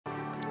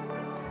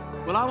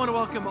Well, I want to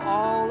welcome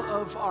all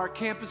of our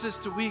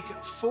campuses to week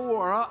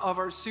 4 of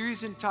our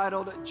series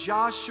entitled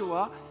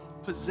Joshua,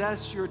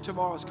 Possess Your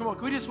Tomorrows. Come on,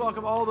 can we just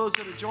welcome all those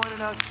that are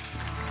joining us?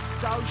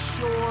 South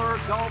Shore,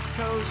 Gulf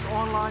Coast,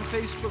 online,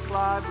 Facebook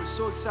Live. We're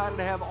so excited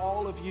to have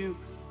all of you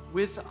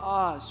with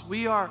us.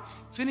 We are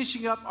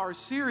finishing up our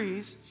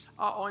series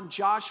on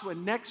Joshua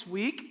next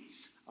week.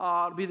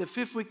 It'll be the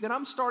 5th week. Then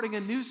I'm starting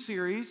a new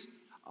series,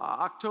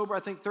 October,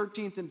 I think,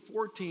 13th and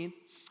 14th.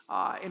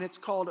 And it's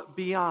called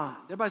Beyond.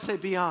 Everybody say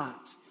Beyond.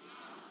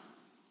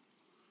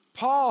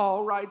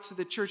 Paul writes to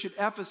the church at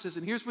Ephesus,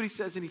 and here's what he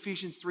says in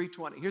Ephesians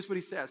 3:20. Here's what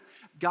he says.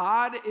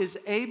 God is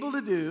able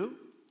to do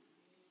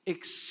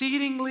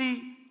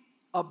exceedingly,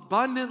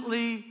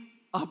 abundantly,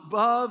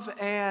 above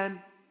and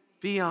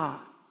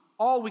beyond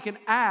all we can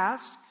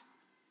ask,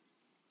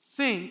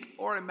 think,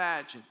 or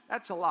imagine.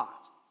 That's a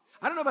lot.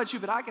 I don't know about you,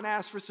 but I can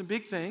ask for some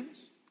big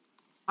things.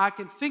 I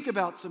can think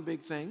about some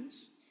big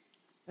things.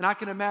 And I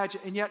can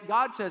imagine, and yet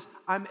God says,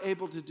 I'm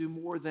able to do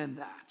more than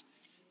that.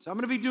 So I'm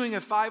going to be doing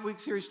a 5-week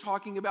series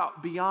talking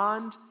about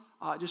beyond,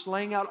 just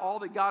laying out all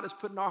that God has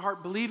put in our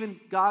heart, believing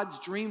God's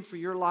dream for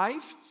your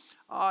life,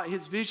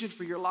 His vision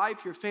for your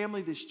life, your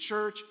family, this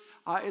church.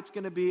 It's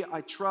going to be, I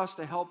trust,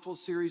 a helpful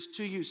series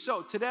to you.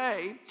 So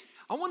today,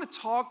 I want to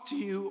talk to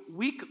you,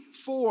 week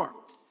 4. I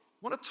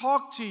want to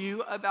talk to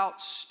you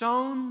about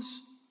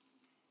stones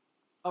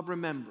of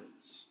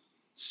remembrance.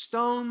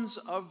 Stones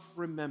of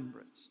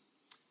remembrance.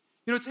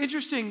 You know, it's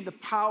interesting, the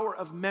power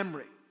of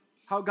memory,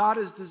 how God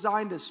has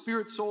designed us,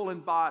 spirit, soul,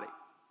 and body.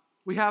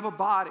 We have a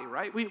body,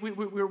 right?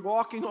 We're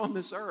walking on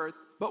this earth,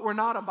 but we're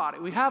not a body.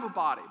 We have a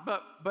body,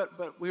 but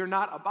we're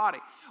not a body.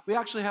 We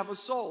actually have a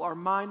soul, our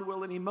mind,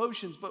 will, and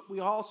emotions, but we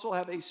also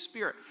have a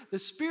spirit. The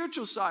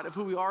spiritual side of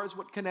who we are is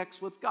what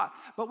connects with God.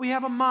 But we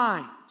have a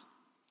mind.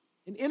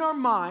 And in our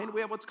mind,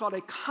 we have what's called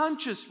a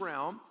conscious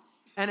realm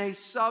and a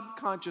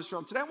subconscious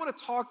realm. Today, I want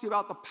to talk to you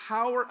about the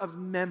power of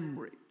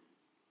memory.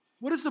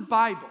 What does the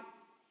Bible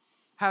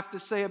have to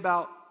say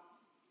about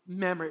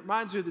memory? It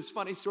reminds me of this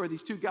funny story.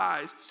 These two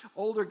guys,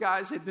 older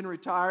guys, they'd been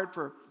retired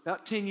for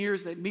about 10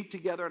 years. They'd meet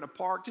together in a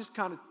park, just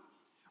kind of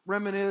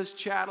reminisce,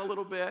 chat a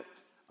little bit,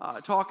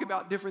 talk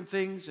about different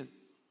things and,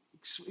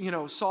 you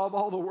know, solve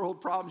all the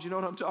world problems. You know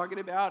what I'm talking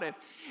about? And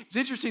it's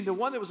interesting, the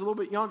one that was a little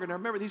bit younger, now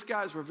remember these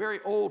guys were very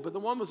old, but the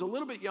one was a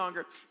little bit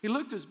younger. He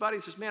looked at his buddy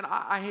and says, man,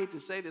 I hate to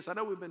say this. I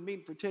know we've been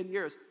meeting for 10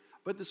 years.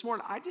 But this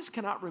morning, I just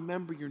cannot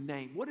remember your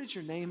name. What is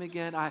your name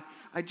again? I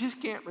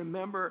just can't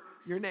remember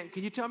your name.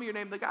 Can you tell me your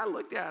name? The guy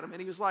looked at him and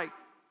he was like,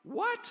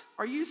 what?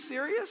 Are you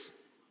serious?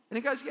 And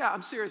he goes, yeah,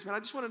 I'm serious, man. I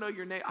just want to know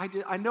your name.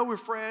 I know we're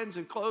friends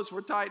and close,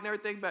 we're tight and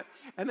everything,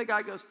 and the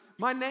guy goes,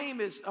 my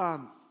name is, I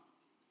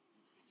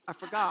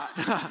forgot.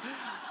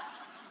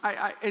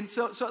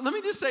 So let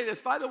me just say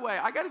this. By the way,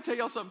 I got to tell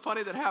y'all something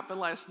funny that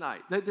happened last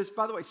night.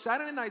 By the way,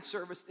 Saturday night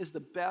service is the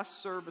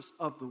best service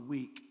of the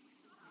week.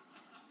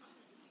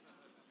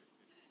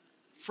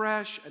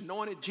 Fresh,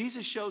 anointed.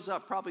 Jesus shows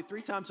up probably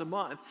 3 times a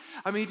month.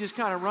 I mean, he just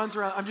kind of runs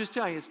around. I'm just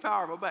telling you, it's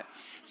powerful. But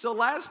so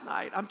last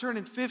night, I'm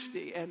turning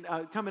 50 and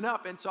coming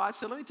up. And so I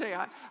said, let me tell you,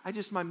 I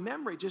just, my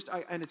memory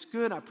and it's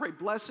good. I pray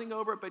blessing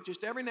over it, but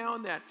just every now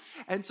and then.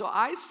 And so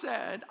I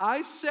said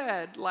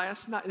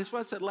last night, this is what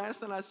I said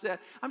last night. I said,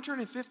 I'm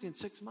turning 50 in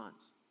 6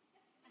 months.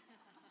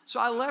 So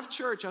I left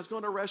church. I was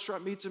going to a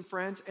restaurant, meet some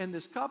friends. And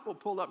this couple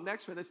pulled up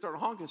next to me. They started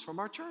honking. It's from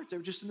our church. They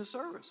were just in the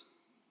service.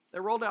 They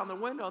rolled down the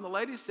window, and the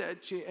lady said,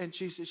 she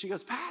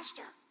goes,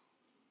 Pastor.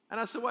 And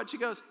I said, what? She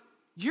goes,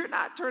 you're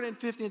not turning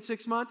 50 in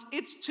 6 months.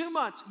 It's 2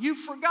 months. You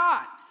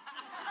forgot.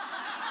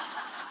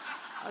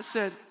 I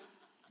said,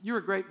 you were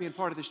great being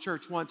part of this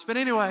church once. But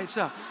anyway,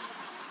 so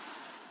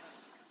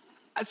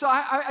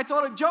I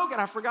told a joke,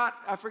 and I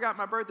forgot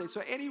my birthday.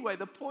 So anyway,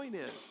 the point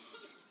is,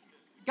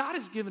 God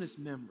has given us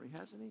memory,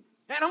 hasn't he?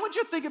 And I want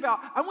you to think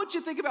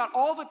about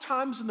all the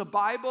times in the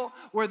Bible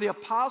where the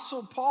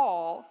Apostle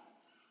Paul,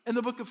 in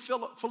the book of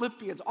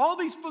Philippians, all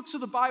these books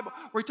of the Bible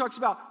where he talks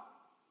about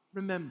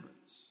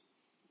remembrance,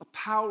 the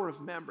power of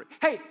memory.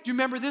 Hey, do you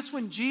remember this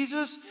when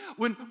Jesus,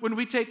 when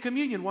we take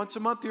communion once a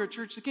month here at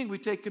Church of the King, we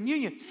take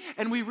communion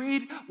and we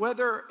read,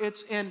 whether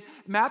it's in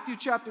Matthew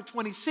chapter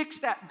 26,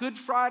 that Good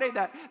Friday,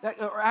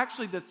 or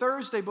actually the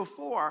Thursday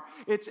before,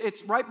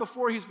 it's right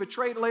before he's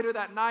betrayed later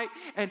that night,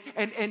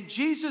 and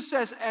Jesus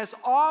says, as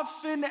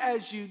often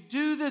as you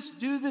do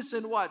this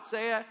in what?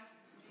 Say it.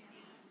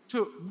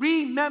 To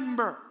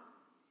remember.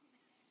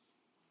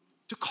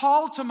 To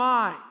call to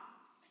mind.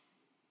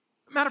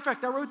 Matter of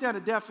fact, I wrote down a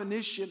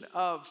definition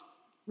of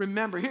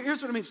remember.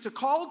 Here's what it means. To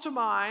call to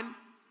mind,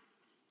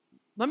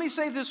 let me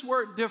say this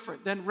word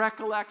different than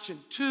recollection.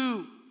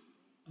 To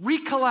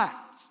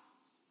recollect.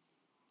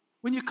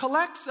 When you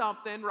collect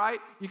something,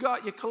 right, you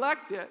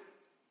collect it,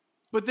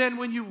 But then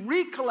when you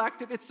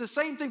recollect it, it's the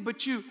same thing,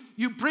 but you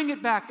bring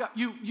it back up.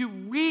 You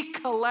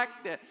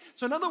recollect it.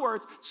 So in other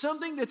words,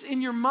 something that's in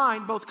your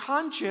mind, both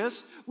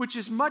conscious, which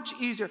is much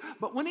easier,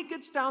 but when it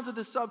gets down to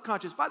the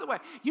subconscious, by the way,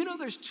 you know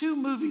there's two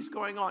movies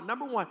going on.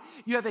 Number one,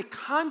 you have a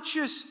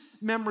conscious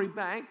memory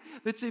bank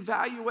that's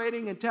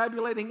evaluating and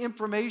tabulating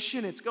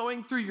information. It's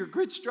going through your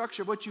grid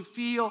structure, what you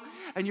feel,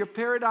 and your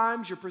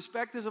paradigms, your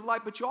perspectives of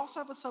life, but you also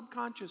have a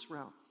subconscious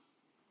realm.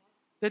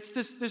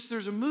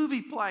 There's a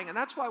movie playing, and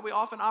that's why we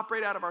often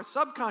operate out of our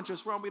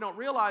subconscious realm. We don't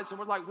realize, and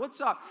we're like, what's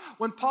up?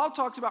 When Paul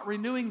talks about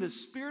renewing the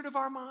spirit of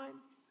our mind,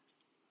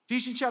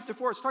 Ephesians chapter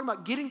 4, it's talking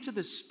about getting to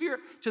the spirit,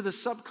 to the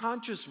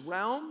subconscious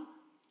realm,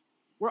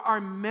 where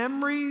our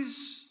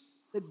memories,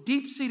 the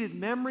deep-seated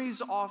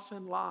memories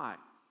often lie.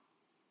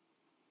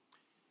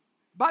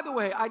 By the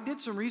way, I did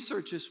some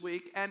research this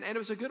week, and it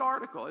was a good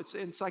article. It's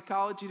in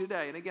Psychology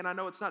Today. And again, I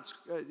know it's not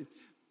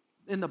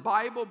in the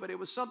Bible, but it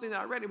was something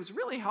that I read. It was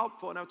really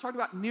helpful, and I was talking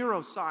about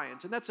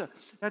neuroscience, and that's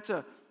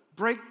a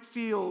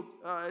breakthrough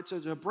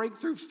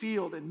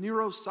field in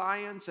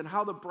neuroscience and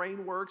how the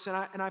brain works. And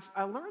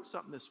I learned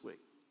something this week.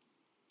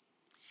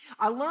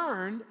 I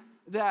learned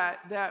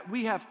that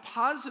we have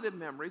positive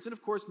memories and,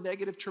 of course,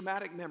 negative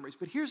traumatic memories.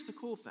 But here's the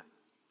cool thing.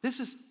 This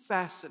is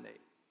fascinating.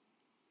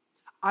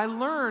 I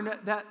learned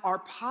that our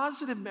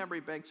positive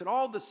memory banks and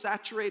all the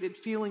saturated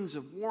feelings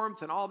of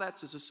warmth and all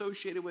that's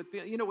associated with,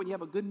 when you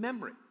have a good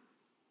memory,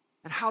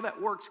 and how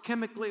that works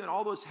chemically and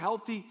all those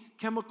healthy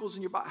chemicals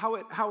in your body,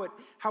 how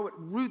it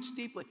roots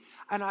deeply.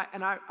 And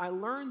I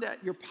learned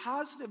that your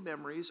positive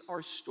memories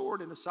are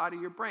stored in the side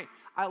of your brain.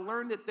 I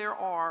learned that there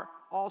are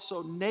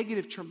also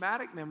negative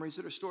traumatic memories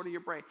that are stored in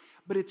your brain.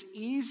 But it's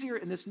easier,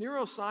 and this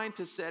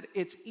neuroscientist said,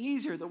 it's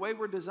easier, the way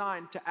we're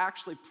designed, to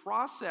actually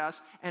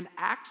process and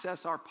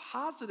access our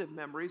positive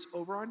memories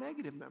over our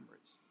negative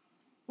memories.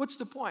 What's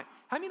the point?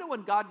 How many know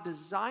when God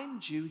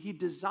designed you, He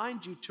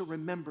designed you to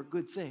remember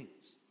good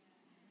things?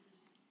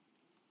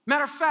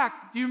 Matter of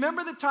fact, do you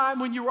remember the time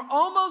when you were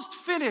almost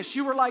finished?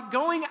 You were like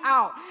going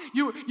out.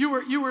 You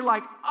were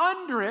like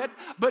under it,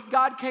 but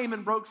God came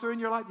and broke through in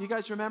your life. You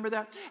guys remember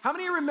that? How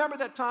many of you remember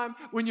that time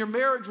when your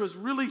marriage was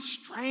really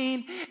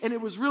strained and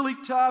it was really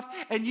tough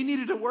and you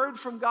needed a word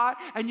from God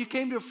and you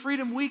came to a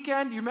Freedom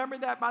Weekend? You remember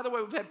that? By the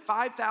way, we've had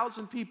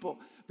 5,000 people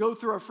go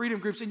through our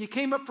freedom groups, and you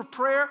came up for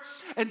prayer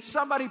and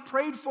somebody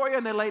prayed for you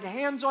and they laid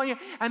hands on you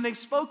and they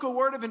spoke a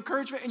word of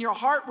encouragement and your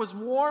heart was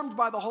warmed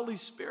by the Holy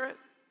Spirit.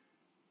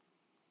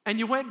 And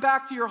you went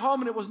back to your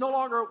home and it was no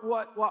longer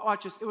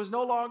watch this. It was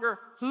no longer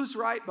who's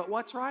right, but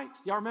what's right.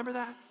 Y'all remember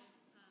that?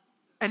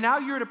 And now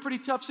you're in a pretty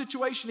tough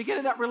situation to get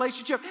in that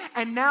relationship.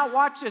 And now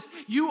watch this.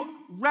 You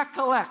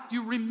recollect,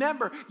 you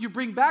remember, you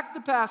bring back the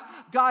past.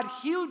 God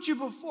healed you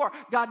before.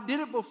 God did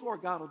it before.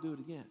 God will do it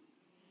again.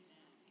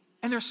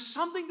 And there's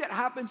something that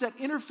happens at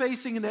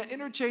interfacing and that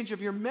interchange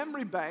of your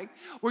memory bank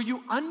where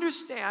you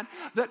understand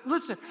that,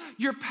 listen,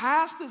 your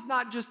past is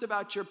not just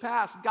about your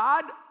past.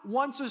 God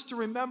wants us to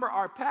remember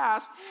our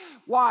past.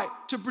 Why?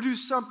 To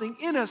produce something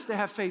in us to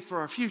have faith for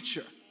our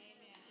future.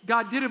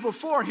 God did it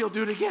before, He'll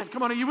do it again.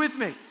 Come on, are you with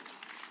me?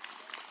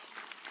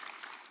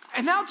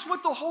 And that's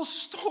what the whole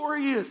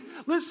story is.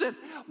 Listen,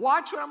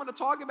 watch what I'm going to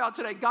talk about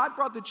today. God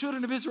brought the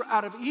children of Israel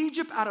out of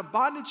Egypt, out of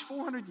bondage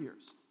 400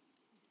 years.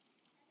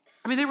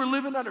 I mean, they were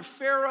living under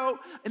Pharaoh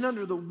and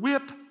under the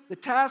whip, the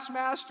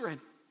taskmaster, and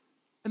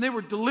they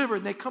were delivered.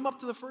 And they come up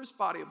to the first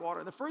body of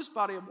water. And the first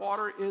body of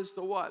water is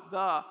the what?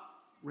 The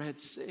Red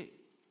Sea.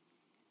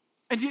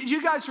 And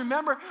you guys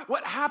remember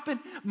what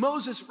happened?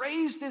 Moses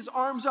raised his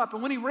arms up.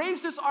 And when he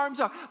raised his arms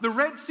up, the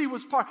Red Sea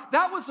was parted.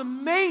 That was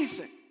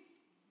amazing.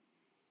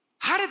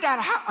 How did that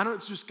happen? I know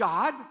it's just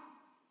God.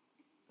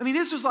 I mean,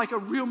 this was like a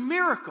real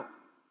miracle.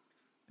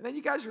 And then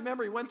you guys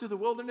remember he went through the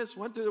wilderness,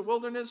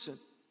 and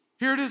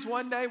here it is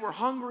one day, we're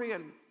hungry,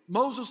 and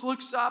Moses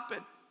looks up,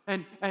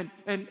 and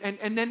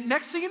then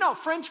next thing you know,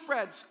 French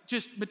bread's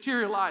just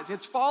materialized.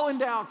 It's fallen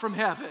down from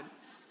heaven.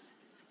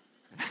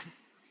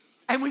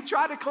 And we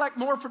try to collect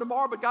more for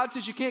tomorrow, but God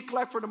says you can't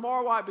collect for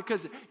tomorrow. Why?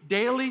 Because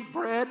daily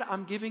bread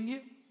I'm giving you.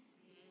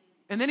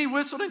 And then he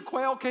whistled and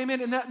quail came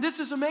in, and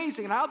this is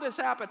amazing. And how this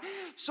happened.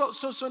 So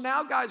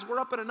now, guys, we're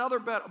up in another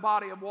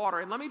body of water.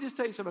 And let me just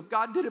tell you something. If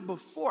God did it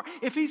before,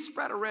 if he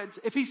split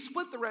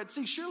the Red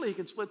Sea, surely he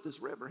can split this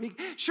river.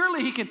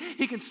 Surely he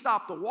can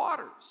stop the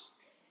waters.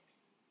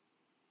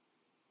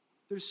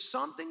 There's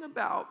something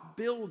about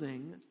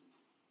building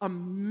a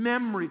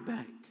memory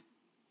bank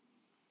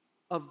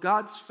of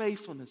God's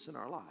faithfulness in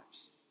our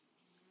lives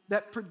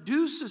that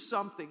produces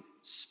something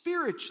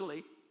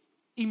spiritually,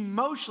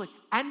 emotionally,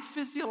 and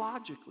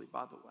physiologically,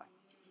 by the way,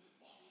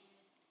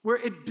 where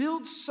it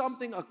builds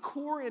something, a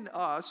core in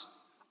us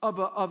of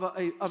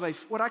a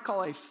what I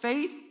call a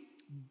faith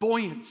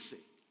buoyancy.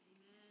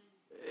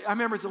 I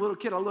remember as a little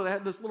kid, I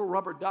had this little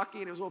rubber ducky,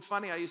 and it was a little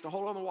funny. I used to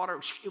hold on the water,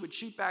 it would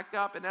shoot back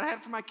up, and then I had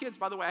it for my kids.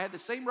 By the way, I had the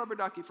same rubber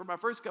ducky for my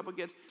first couple of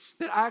kids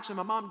that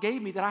my mom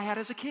gave me that I had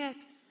as a kid.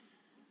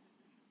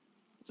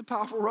 It's a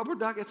powerful rubber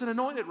duck. It's an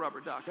anointed rubber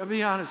duck, I'll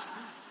be honest.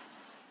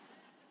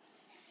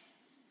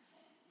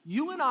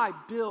 You and I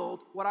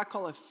build what I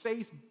call a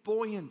faith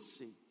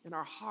buoyancy in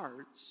our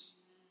hearts.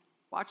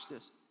 Watch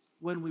this,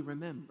 when we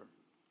remember.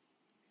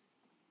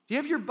 If you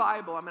have your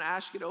Bible, I'm going to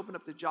ask you to open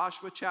up to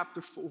Joshua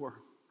chapter 4.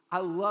 I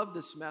love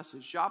this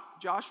message.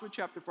 Joshua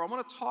chapter 4. I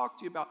want to talk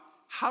to you about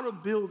how to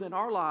build in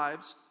our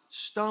lives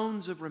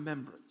stones of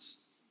remembrance.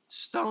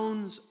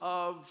 Stones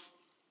of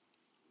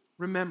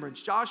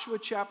remembrance. Joshua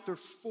chapter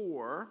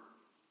 4.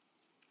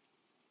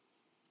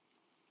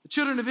 The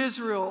children of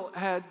Israel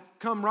had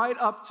come right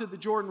up to the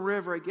Jordan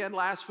River. Again,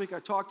 last week I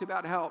talked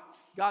about how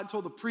God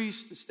told the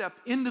priest to step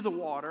into the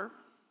water.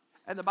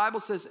 And the Bible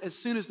says as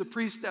soon as the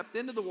priest stepped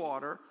into the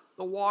water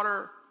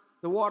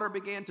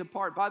began to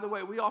part. By the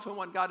way, we often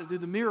want God to do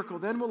the miracle,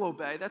 then we'll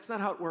obey. That's not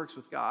how it works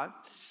with God.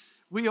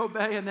 We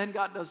obey and then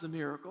God does the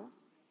miracle.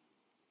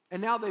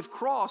 And now they've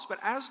crossed, but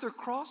as they're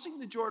crossing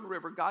the Jordan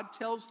River, God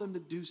tells them to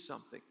do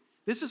something.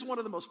 This is one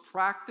of the most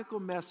practical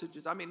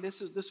messages. I mean,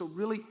 this will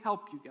really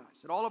help you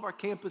guys. At all of our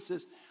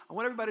campuses, I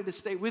want everybody to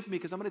stay with me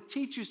because I'm going to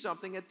teach you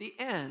something at the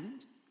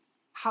end,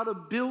 how to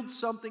build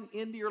something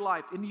into your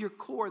life, into your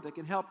core that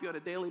can help you on a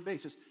daily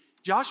basis.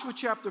 Joshua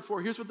chapter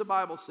 4, here's what the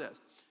Bible says.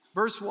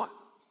 Verse 1.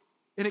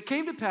 And it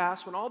came to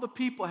pass when all the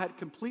people had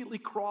completely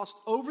crossed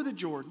over the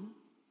Jordan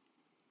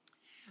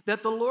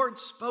that the Lord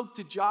spoke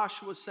to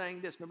Joshua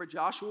saying this. Remember,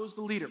 Joshua was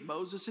the leader.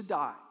 Moses had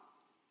died.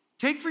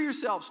 Take for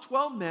yourselves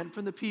 12 men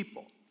from the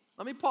people.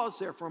 Let me pause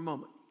there for a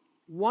moment.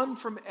 One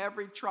from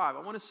every tribe.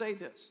 I want to say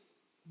this.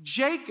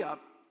 Jacob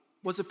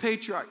was a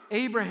patriarch.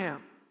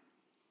 Abraham,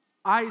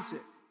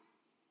 Isaac,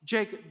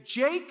 Jacob.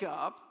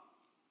 Jacob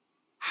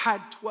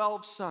had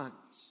 12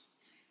 sons.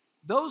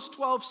 Those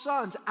 12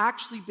 sons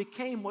actually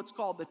became what's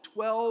called the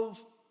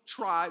 12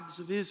 tribes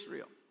of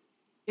Israel.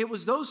 It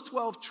was those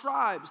 12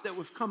 tribes that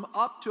would come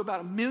up to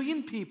about 1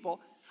 million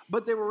people,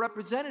 but they were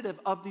representative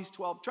of these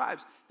 12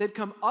 tribes. They've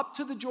come up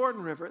to the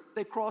Jordan River,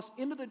 they cross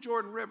into the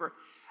Jordan River,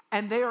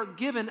 and they are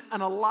given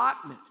an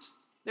allotment.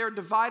 They're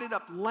divided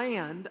up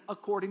land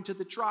according to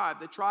the tribe.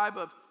 The tribe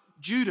of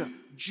Judah.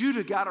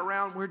 Judah got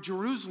around where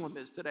Jerusalem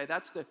is today.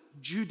 That's the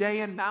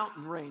Judean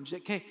mountain range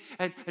that came.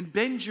 And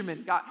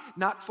Benjamin got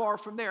not far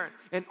from there.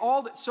 And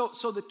all that.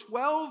 So the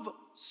 12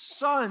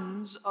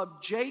 sons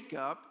of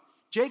Jacob,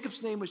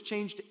 Jacob's name was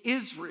changed to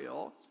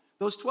Israel.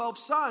 Those 12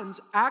 sons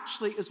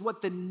actually is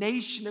what the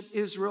nation of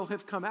Israel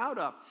have come out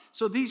of.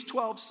 So these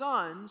 12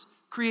 sons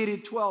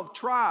created 12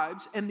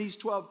 tribes, and these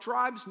 12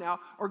 tribes now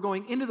are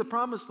going into the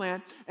promised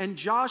land, and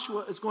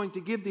Joshua is going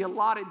to give the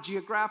allotted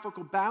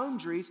geographical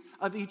boundaries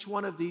of each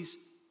one of these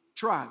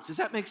tribes. Does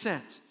that make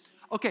sense?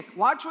 Okay,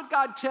 watch what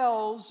God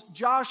tells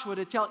Joshua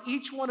to tell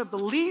each one of the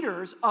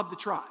leaders of the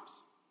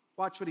tribes.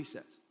 Watch what he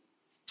says.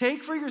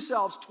 Take for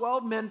yourselves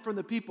 12 men from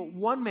the people,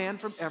 one man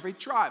from every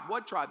tribe.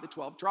 What tribe? The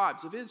 12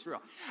 tribes of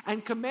Israel.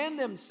 And command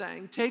them,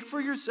 saying, take for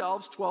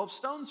yourselves 12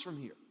 stones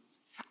from here,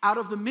 out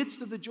of the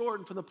midst of the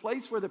Jordan, from the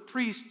place where the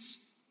priest's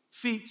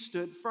feet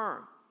stood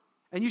firm.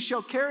 And you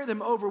shall carry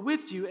them over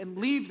with you and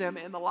leave them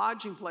in the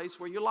lodging place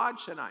where you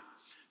lodge tonight.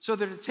 So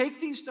they're to take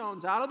these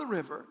stones out of the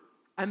river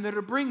and they're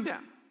to bring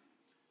them.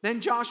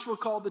 Then Joshua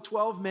called the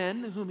 12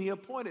 men whom he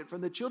appointed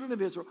from the children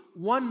of Israel,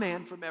 one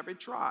man from every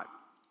tribe.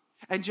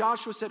 And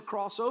Joshua said,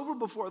 cross over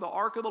before the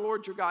ark of the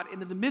Lord your God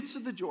into the midst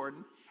of the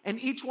Jordan,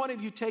 and each one of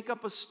you take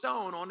up a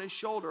stone on his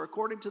shoulder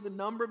according to the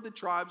number of the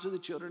tribes of the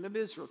children of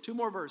Israel. 2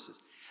 more verses.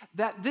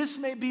 That this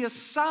may be a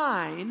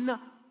sign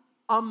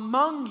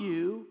among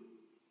you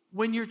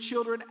when your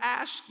children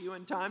ask you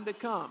in time to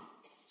come,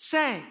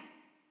 saying,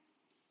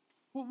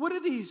 well, what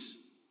are these?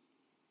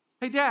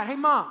 Hey, Dad, hey,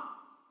 Mom,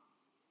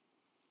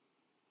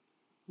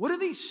 what do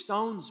these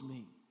stones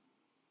mean?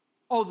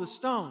 Oh, the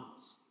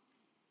stones.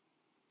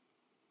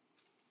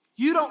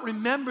 You don't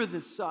remember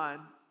this,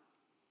 son.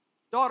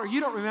 Daughter,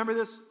 you don't remember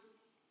this,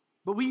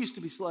 but we used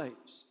to be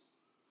slaves.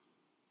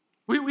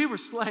 We were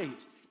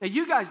slaves. Now,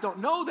 you guys don't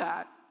know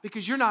that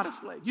because you're not a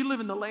slave. You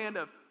live in the land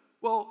of,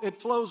 well, it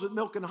flows with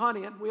milk and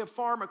honey, and we have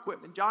farm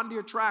equipment, John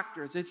Deere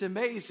tractors. It's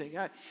amazing.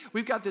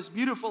 We've got this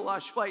beautiful,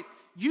 lush place.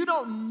 You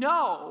don't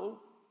know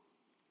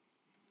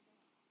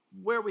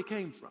where we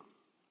came from.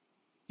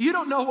 You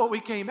don't know what we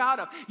came out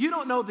of. You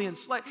don't know the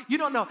enslaved. You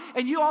don't know.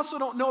 And you also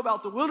don't know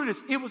about the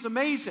wilderness. It was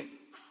amazing.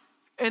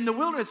 In the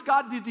wilderness,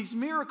 God did these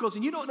miracles,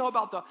 and you don't know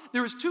about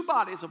there was 2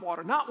 bodies of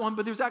water, not one,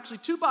 but there's actually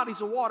 2 bodies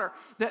of water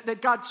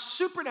that God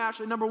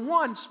supernaturally, number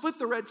 1, split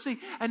the Red Sea,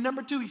 and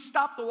number 2, he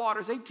stopped the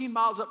waters 18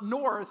 miles up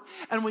north,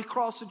 and we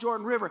crossed the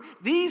Jordan River.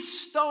 These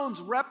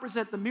stones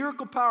represent the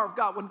miracle power of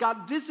God when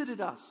God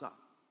visited us, son.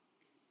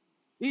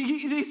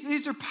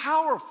 These are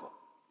powerful.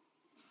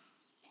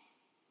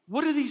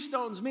 What do these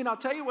stones mean? I'll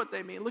tell you what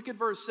they mean. Look at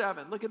verse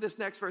 7. Look at this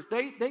next verse.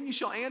 Then you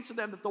shall answer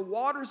them that the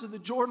waters of the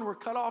Jordan were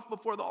cut off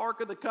before the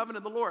ark of the covenant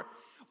of the Lord.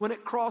 When we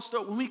crossed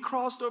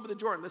over the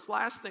Jordan, this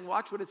last thing,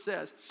 watch what it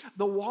says.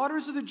 The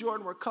waters of the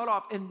Jordan were cut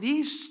off, and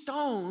these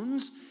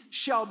stones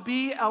shall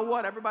be a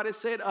what? Everybody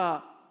said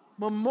a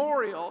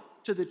memorial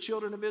to the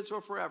children of Israel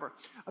forever.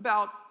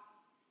 About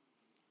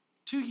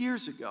 2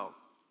 years ago,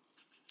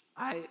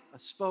 I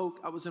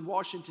was in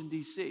Washington,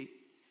 D.C.,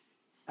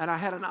 And I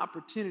had an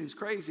opportunity. It was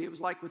crazy. It was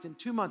like within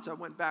 2 months, I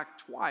went back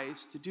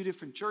twice to 2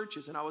 different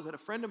churches. And I was at a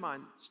friend of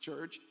mine's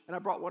church, and I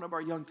brought one of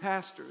our young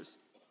pastors.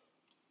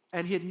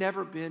 And he had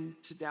never been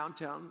to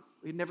downtown.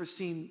 He'd never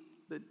seen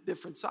the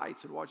different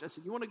sites and watched. I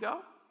said, you want to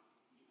go?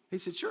 He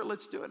said, sure,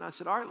 let's do it. And I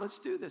said, all right, let's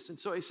do this. And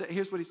so he said,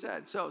 here's what he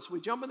said. So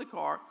we jump in the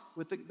car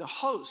with the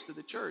host of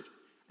the church.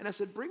 And I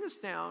said, bring us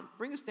down,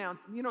 bring us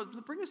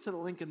to the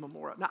Lincoln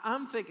Memorial. Now,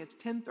 I'm thinking, it's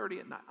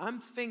 10:30 at night. I'm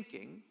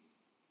thinking,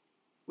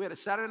 we had a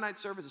Saturday night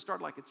service. It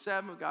started like at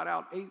 7. We got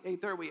out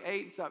 8:30. We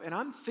ate and stuff. And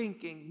I'm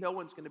thinking no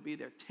one's going to be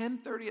there.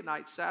 10:30 at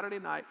night, Saturday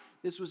night.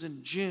 This was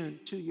in June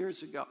 2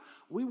 years ago.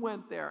 We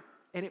went there,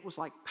 and it was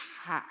like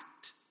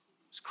packed.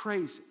 It was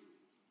crazy.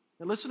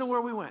 Now, listen to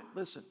where we went.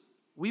 Listen.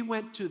 We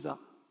went to the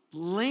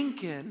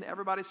Lincoln,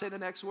 everybody say the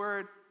next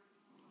word.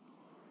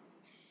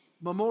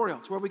 Memorial.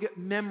 It's where we get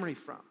memory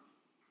from.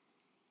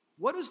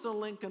 What is the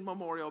Lincoln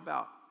Memorial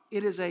about?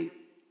 It is a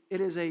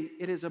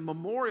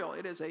memorial.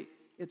 It's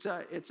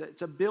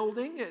a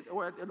building. It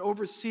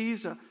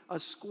oversees a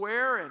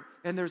square,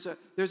 and there's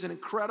an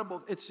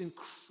incredible. It's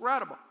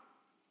incredible,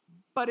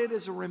 but it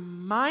is a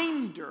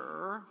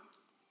reminder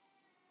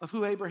of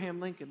who Abraham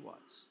Lincoln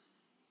was.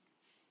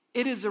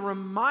 It is a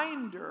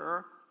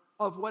reminder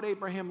of what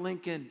Abraham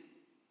Lincoln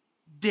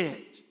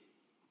did.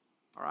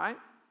 All right?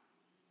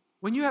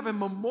 When you have a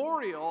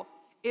memorial,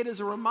 it is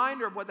a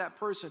reminder of what that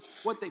person,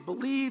 what they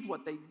believed,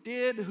 what they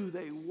did, who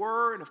they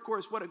were, and of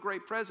course, what a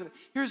great president.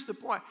 Here's the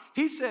point.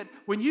 He said,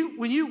 when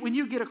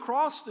you get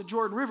across the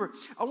Jordan River,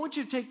 I want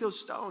you to take those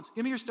stones.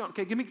 Give me your stone.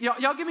 Okay,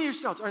 y'all give me your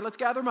stones. All right, let's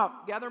gather them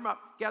up.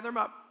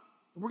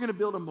 And we're going to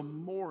build a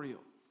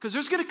memorial. Because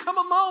there's going to come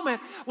a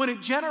moment when a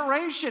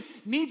generation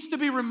needs to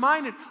be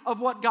reminded of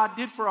what God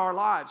did for our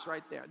lives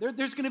right there.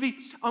 There's going to be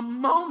a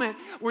moment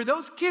where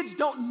those kids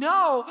don't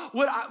know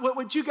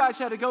what you guys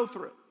had to go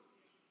through.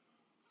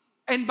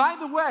 And by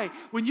the way,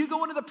 when you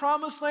go into the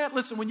promised land,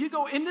 listen, when you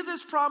go into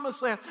this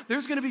promised land,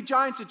 there's going to be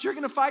giants that you're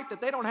going to fight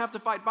that they don't have to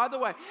fight. By the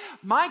way,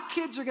 my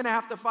kids are going to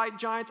have to fight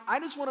giants. I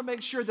just want to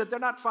make sure that they're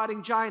not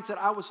fighting giants that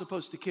I was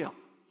supposed to kill.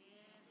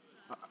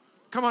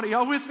 Come on, are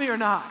y'all with me or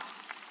not?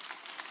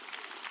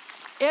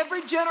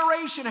 Every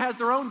generation has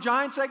their own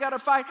giants they got to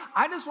fight.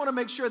 I just want to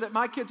make sure that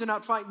my kids are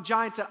not fighting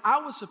giants that I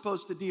was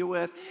supposed to deal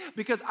with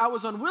because I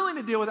was unwilling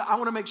to deal with it. I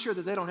want to make sure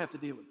that they don't have to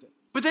deal with it.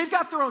 But they've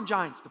got their own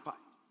giants to fight.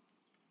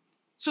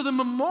 So the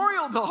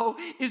memorial, though,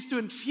 is to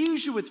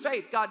infuse you with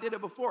faith. God did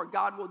it before.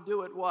 God will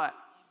do it what?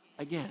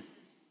 Again.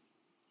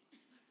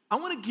 I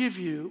want to give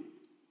you,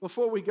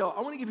 before we go,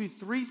 I want to give you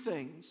three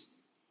things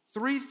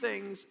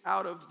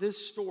out of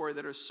this story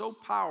that are so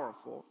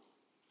powerful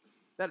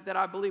that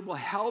I believe will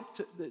help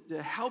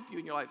to help you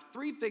in your life.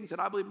 Three things that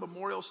I believe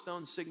memorial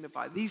stones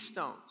signify. These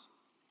stones.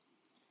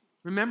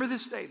 Remember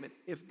this statement.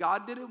 If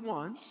God did it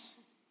once,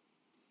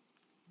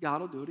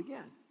 God will do it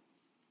again.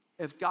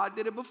 If God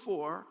did it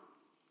before,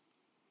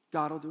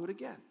 God will do it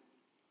again.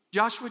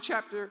 Joshua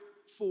chapter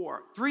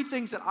 4. Three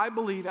things that I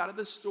believe out of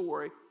this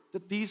story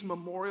that these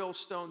memorial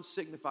stones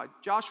signify.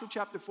 Joshua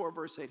chapter 4,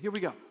 verse 8. Here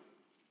we go.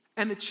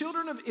 And the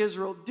children of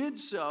Israel did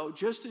so,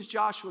 just as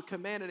Joshua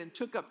commanded, and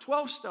took up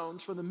 12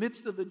 stones from the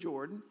midst of the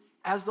Jordan,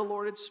 as the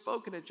Lord had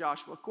spoken to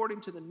Joshua, according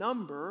to the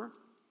number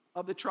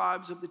of the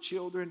tribes of the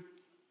children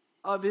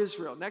of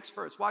Israel. Next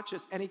verse, watch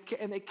this. And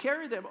they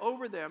carried them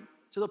over them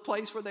to the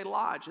place where they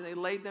lodged, and they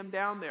laid them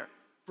down there.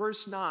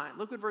 Verse 9,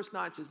 look what verse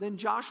 9 says. Then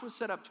Joshua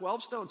set up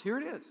 12 stones. Here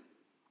it is.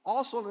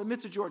 Also in the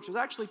midst of Jordan. So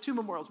there's actually two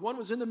memorials. One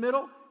was in the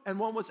middle, and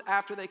one was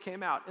after they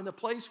came out. In the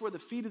place where the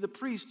feet of the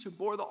priests who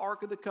bore the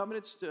Ark of the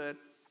Covenant stood,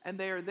 and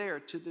they are there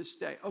to this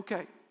day.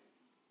 Okay,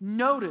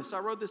 notice, I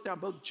wrote this down.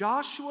 Both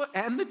Joshua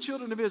and the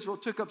children of Israel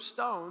took up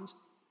stones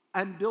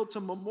and built a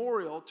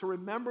memorial to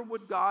remember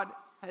what God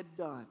had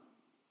done.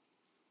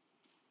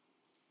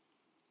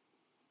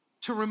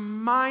 To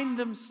remind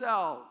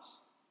themselves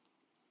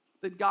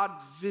that God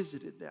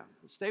visited them.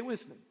 Stay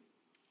with me.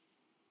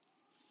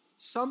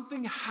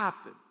 Something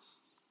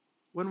happens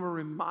when we're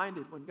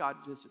reminded when God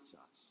visits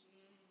us.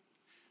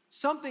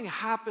 Something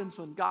happens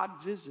when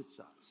God visits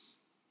us.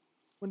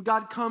 When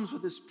God comes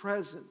with his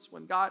presence,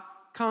 when God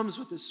comes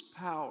with his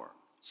power,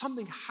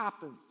 something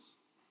happens.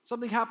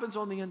 Something happens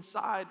on the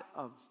inside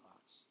of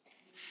us.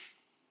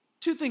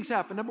 Two things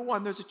happen. Number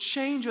one, there's a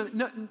change.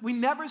 We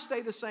never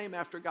stay the same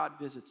after God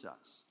visits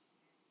us.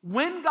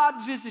 When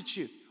God visits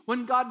you,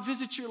 when God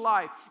visits your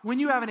life, when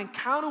you have an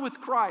encounter with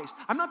Christ,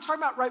 I'm not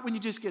talking about right when you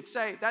just get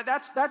saved.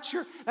 That's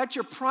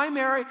your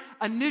primary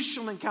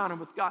initial encounter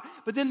with God.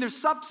 But then there's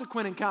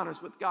subsequent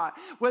encounters with God.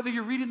 Whether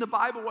you're reading the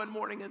Bible one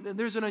morning and then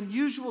there's an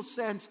unusual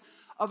sense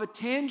of a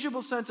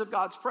tangible sense of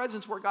God's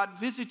presence where God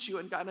visits you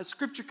and a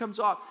scripture comes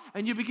off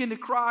and you begin to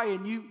cry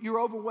and you're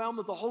overwhelmed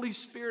with the Holy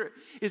Spirit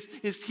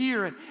is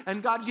here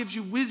and God gives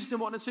you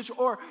wisdom on a situation,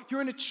 or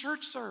you're in a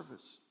church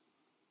service.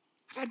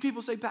 I've had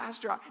people say,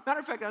 Pastor,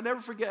 matter of fact, I'll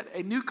never forget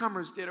a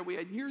newcomers dinner we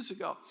had years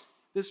ago.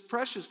 This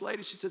precious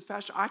lady, she says,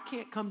 Pastor, I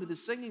can't come to the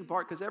singing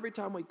part because every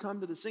time we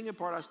come to the singing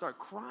part, I start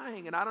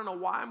crying, and I don't know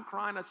why I'm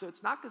crying. I said,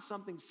 it's not because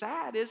something's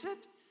sad, is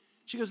it?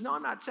 She goes, no,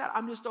 I'm not sad.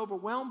 I'm just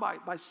overwhelmed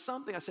by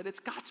something. I said, it's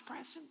God's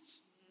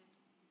presence.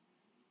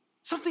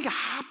 Something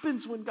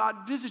happens when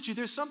God visits you.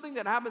 There's something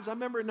that happens. I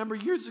remember a number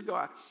of years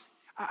ago,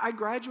 I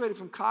graduated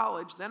from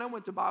college, then I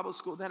went to Bible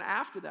school, then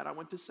after that I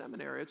went to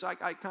seminary. It's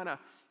like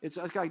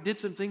I did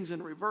some things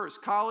in reverse.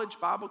 College,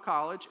 Bible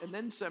college, and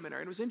then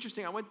seminary. And it was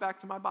interesting, I went back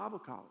to my Bible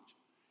college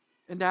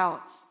in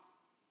Dallas.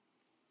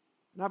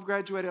 And I've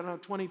graduated, I don't know,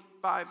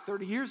 25,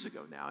 30 years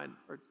ago now,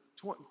 or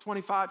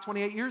 25,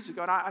 28 years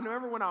ago. And I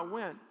remember when I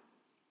went,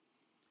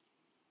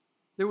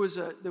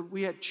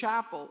 we had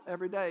chapel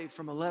every day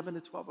from 11 to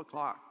 12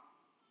 o'clock.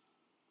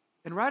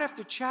 And right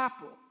after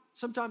chapel,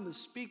 sometimes the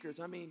speakers,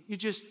 I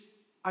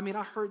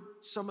heard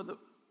some of the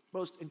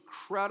most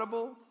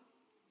incredible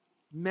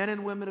men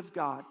and women of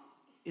God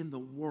in the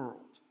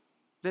world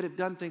that have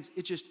done things.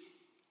 It's just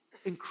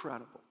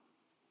incredible.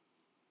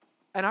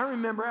 And I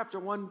remember after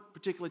one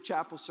particular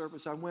chapel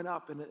service, I went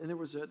up and there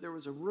was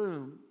a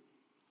room.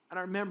 And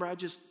I remember I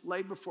just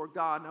laid before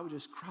God and I was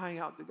just crying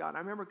out to God. And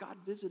I remember God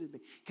visited me.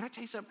 Can I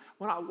tell you something?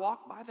 When I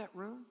walked by that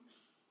room,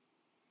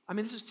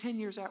 this is 10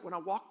 years out. When I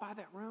walked by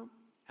that room,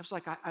 it was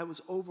like I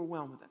was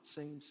overwhelmed with that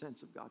same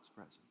sense of God's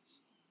presence.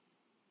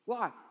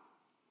 Why?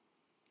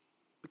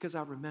 Because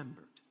I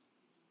remembered.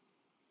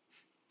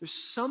 There's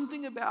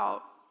something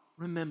about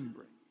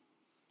remembering.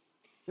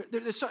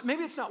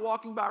 Maybe it's not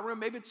walking by a room.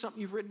 Maybe it's something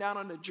you've written down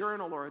on a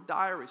journal or a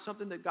diary,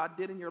 something that God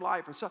did in your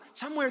life, or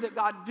somewhere that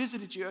God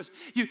visited you.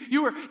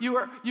 You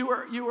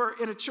were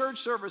in a church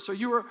service, or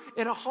you were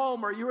in a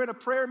home, or you were in a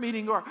prayer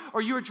meeting,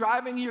 or you were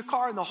driving in your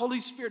car and the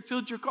Holy Spirit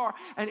filled your car,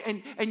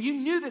 and you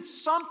knew that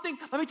something.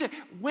 Let me tell you,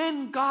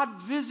 when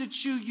God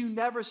visits you, you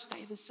never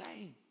stay the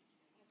same.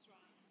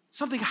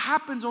 Something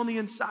happens on the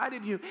inside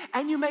of you,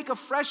 and you make a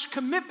fresh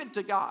commitment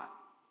to God.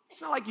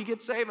 It's not like you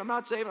get saved, I'm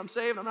not saved, I'm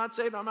saved, I'm not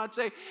saved, I'm not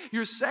saved.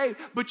 You're saved,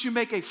 but you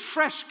make a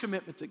fresh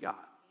commitment to God.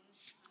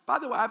 By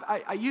the way,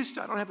 I used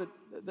to, I don't have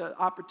the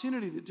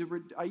opportunity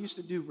I used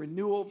to do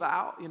renewal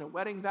vow,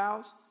 wedding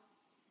vows.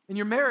 And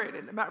you're married.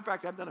 And as a matter of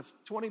fact, I've done a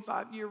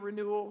 25-year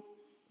renewal.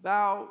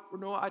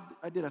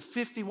 I did a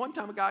 50. One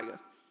time a guy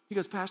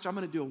goes, Pastor, I'm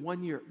going to do a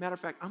 1 year. Matter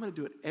of fact, I'm going to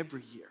do it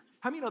every year.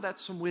 How many know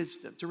that's some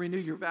wisdom to renew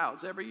your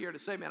vows every year, to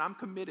say, man, I'm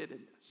committed in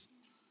this.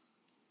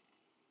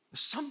 There's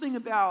something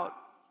about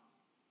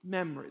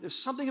memory. There's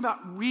something about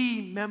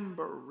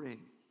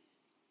remembering.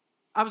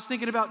 I was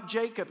thinking about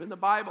Jacob in the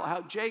Bible,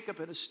 how Jacob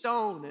and a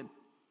stone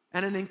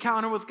and an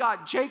encounter with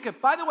God.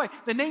 Jacob, by the way,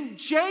 the name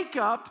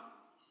Jacob,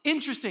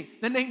 interesting.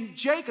 The name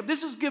Jacob,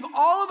 this is give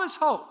all of us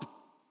hope.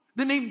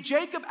 The name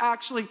Jacob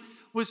actually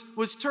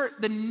was turned,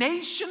 the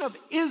nation of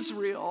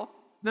Israel,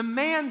 the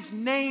man's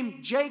name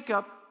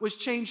Jacob was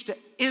changed to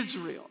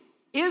Israel.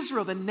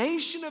 Israel, the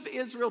nation of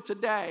Israel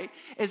today,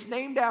 is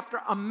named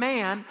after a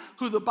man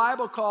who the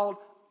Bible called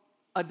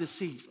a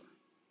deceiver,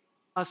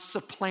 a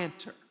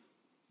supplanter,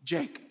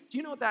 Jacob. Do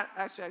you know what that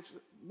actually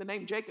the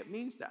name Jacob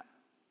means that?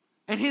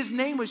 And his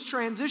name was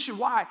transitioned.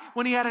 Why?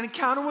 When he had an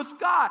encounter with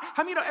God.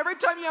 How many know every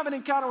time you have an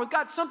encounter with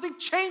God, something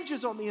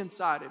changes on the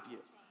inside of you?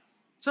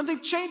 Something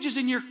changes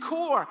in your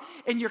core,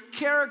 in your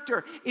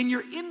character, in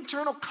your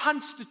internal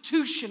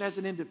constitution as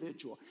an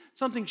individual.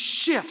 Something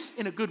shifts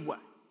in a good way.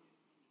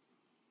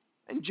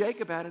 And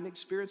Jacob had an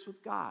experience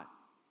with God.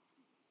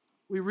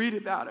 We read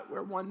about it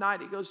where one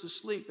night he goes to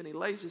sleep and he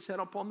lays his head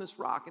upon this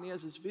rock and he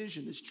has this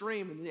vision, this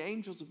dream, and the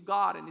angels of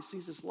God, and he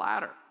sees this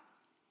ladder.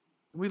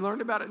 And we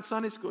learned about it in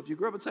Sunday school. If you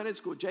grew up in Sunday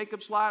school,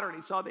 Jacob's ladder, and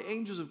he saw the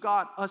angels of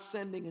God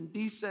ascending and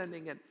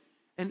descending.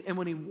 And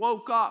when he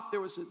woke up, there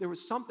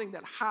was something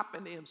that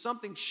happened to him.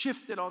 Something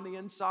shifted on the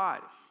inside.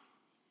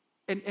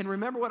 And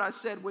remember what I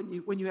said,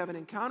 when you have an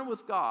encounter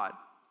with God,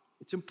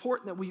 it's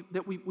important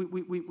that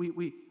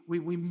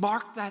we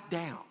mark that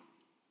down.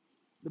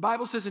 The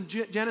Bible says in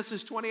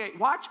Genesis 28,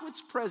 watch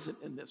what's present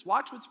in this.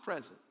 Watch what's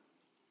present.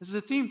 This is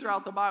a theme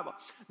throughout the Bible.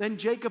 Then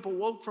Jacob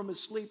awoke from his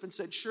sleep and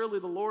said, surely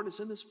the Lord is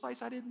in this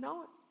place. I didn't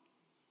know it.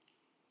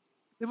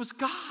 It was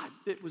God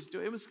that was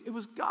doing it. It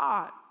was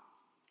God.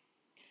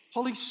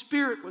 Holy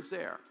Spirit was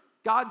there.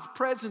 God's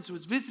presence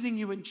was visiting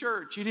you in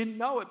church. You didn't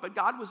know it, but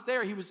God was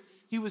there. He was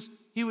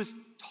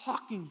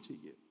talking to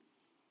you.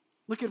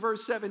 Look at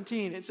verse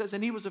 17. It says,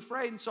 and he was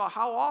afraid and saw,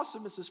 how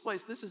awesome is this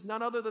place. This is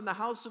none other than the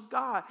house of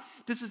God.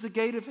 This is the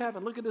gate of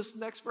heaven. Look at this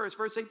next verse,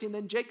 verse 18.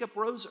 Then Jacob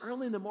rose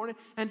early in the morning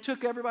and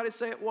took, everybody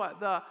say it, what?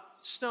 The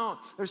stone.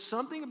 There's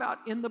something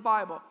about in the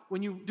Bible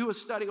when you do a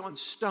study on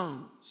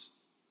stones.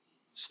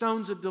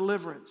 Stones of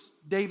deliverance,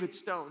 David's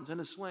stones in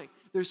a sling.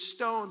 There's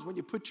stones when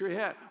you put your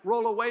head,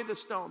 roll away the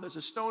stone. There's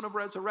a stone of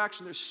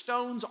resurrection. There's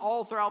stones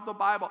all throughout the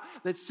Bible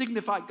that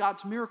signify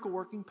God's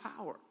miracle-working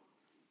power.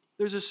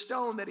 There's a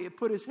stone that he had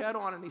put his head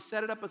on, and he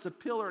set it up as a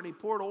pillar, and he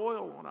poured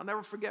oil on. I'll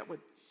never forget when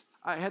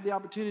I had the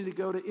opportunity to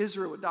go to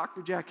Israel with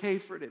Dr. Jack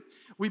Hayford, and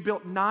we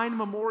built 9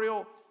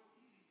 memorial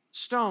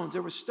stones.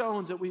 There were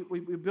stones that we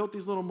built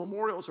these little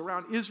memorials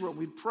around Israel.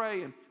 We'd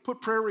pray and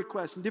put prayer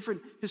requests in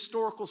different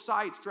historical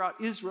sites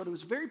throughout Israel. It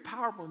was very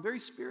powerful and very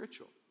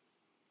spiritual.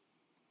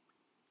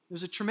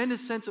 There's a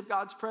tremendous sense of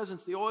God's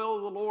presence, the oil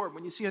of the Lord.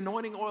 When you see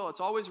anointing oil,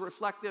 it's always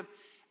reflective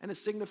and a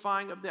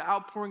signifying of the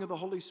outpouring of the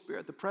Holy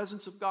Spirit, the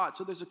presence of God.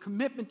 So there's a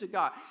commitment to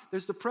God.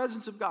 There's the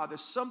presence of God. There's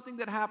something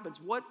that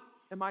happens. What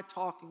am I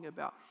talking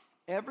about?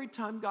 Every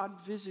time God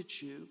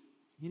visits you,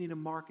 you need to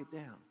mark it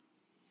down.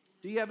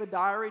 Do you have a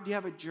diary? Do you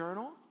have a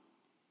journal?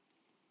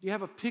 Do you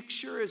have a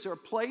picture? Is there a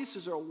place?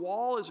 Is there a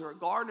wall? Is there a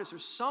garden? Is there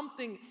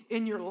something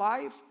in your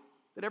life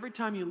that every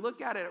time you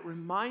look at it, it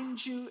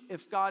reminds you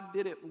if God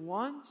did it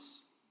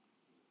once,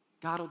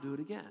 God will do it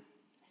again?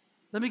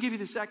 Let me give you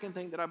the second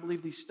thing that I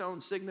believe these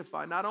stones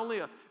signify. Not only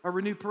a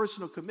renewed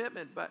personal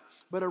commitment,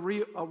 but a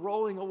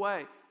rolling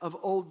away of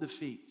old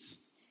defeats.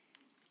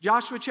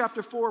 Joshua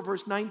chapter 4,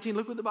 verse 19,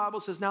 look what the Bible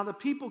says. Now the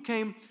people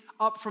came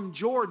up from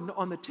Jordan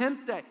on the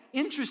 10th day.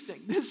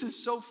 Interesting. This is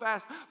so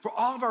fast. For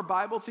all of our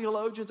Bible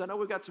theologians, I know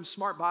we've got some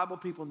smart Bible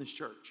people in this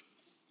church.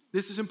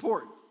 This is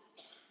important.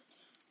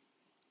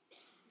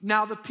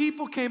 Now the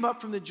people came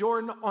up from the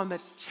Jordan on the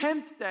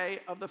 10th day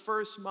of the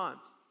first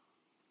month.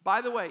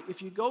 By the way,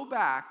 if you go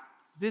back,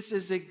 this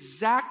is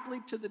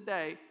exactly to the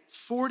day,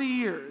 40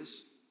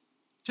 years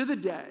to the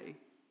day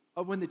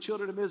of when the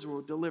children of Israel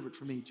were delivered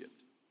from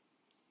Egypt.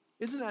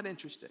 Isn't that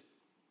interesting?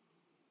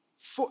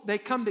 They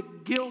come to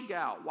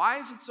Gilgal. Why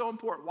is it so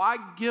important? Why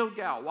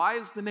Gilgal? Why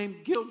is the name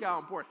Gilgal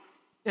important?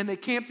 And they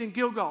camped in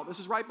Gilgal. This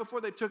is right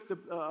before they took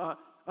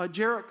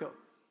Jericho.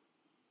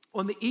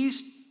 On the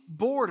east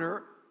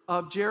border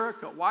of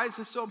Jericho. Why is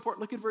this so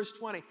important? Look at verse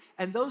 20.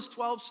 And those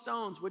 12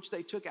 stones which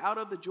they took out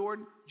of the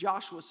Jordan,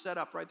 Joshua set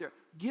up right there.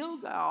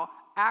 Gilgal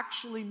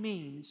actually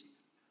means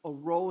a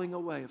rolling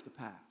away of the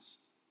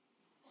past.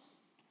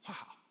 Wow.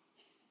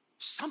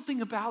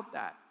 Something about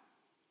that.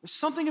 There's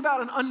something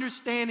about an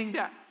understanding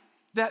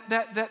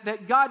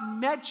that God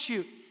met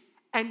you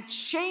and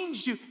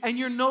changed you, and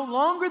you're no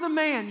longer the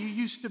man you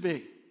used to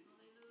be.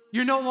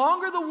 You're no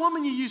longer the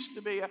woman you used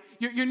to be.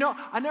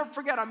 I never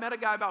forget, I met a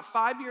guy about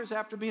 5 years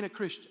after being a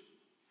Christian.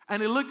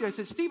 And he looked at me and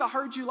said, Steve, I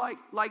heard you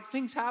like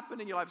things happen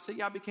in your life. I said,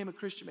 yeah, I became a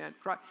Christian, man.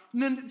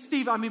 And then,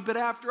 Steve, but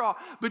after all,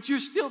 but you're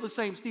still the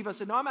same, Steve. I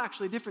said, no, I'm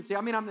actually different, Steve.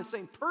 I'm the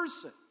same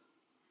person.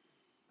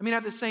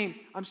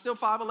 I'm still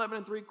 5'11"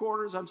 and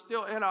 3/4. I'm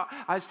still,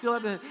 I'm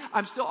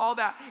still all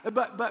that.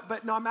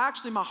 But no,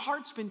 my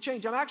heart's been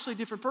changed. I'm actually a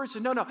different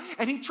person. No.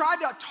 And he tried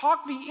to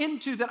talk me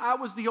into that I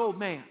was the old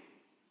man.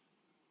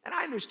 And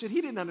I understood.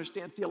 He didn't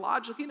understand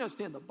theologically. He didn't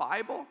understand the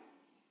Bible.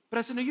 But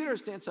I said, no, you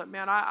understand something,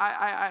 man.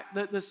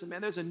 Listen,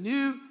 man, I'm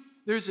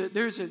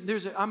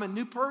a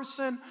new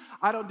person.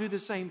 I don't do the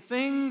same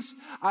things.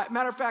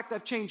 Matter of fact,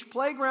 I've changed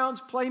playgrounds,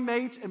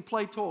 playmates, and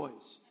play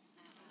toys.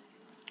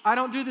 I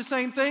don't do the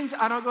same things.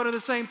 I don't go to the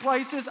same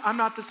places. I'm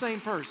not the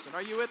same person.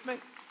 Are you with me?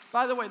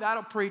 By the way,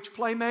 that'll preach.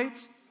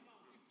 Playmates,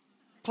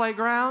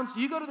 playgrounds.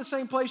 Do you go to the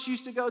same place you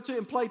used to go to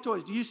and play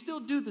toys? Do you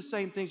still do the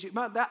same things?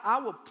 I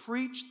will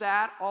preach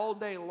that all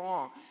day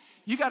long.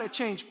 You got to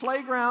change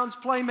playgrounds,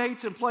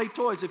 playmates, and play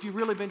toys if you've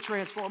really been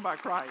transformed by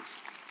Christ.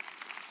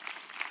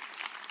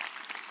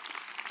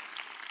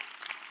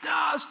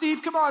 No,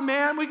 Steve, come on,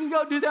 man. We can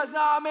go do that.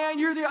 No, man,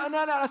 no.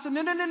 I said,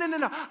 no.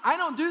 I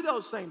don't do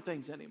those same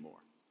things anymore.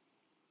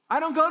 I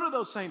don't go to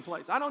those same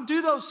places. I don't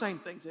do those same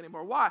things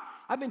anymore. Why?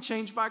 I've been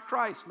changed by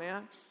Christ,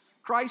 man.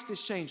 Christ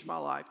has changed my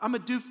life. I'm a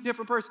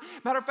different person.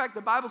 Matter of fact,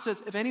 the Bible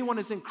says if anyone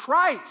is in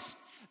Christ,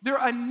 they're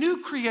a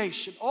new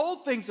creation.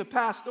 Old things have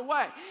passed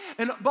away.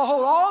 And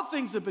behold, all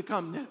things have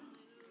become new.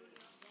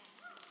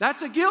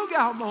 That's a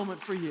Gilgal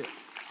moment for you.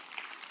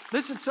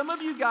 Listen, some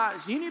of you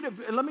guys, you need to,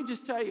 let me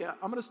just tell you,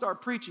 I'm going to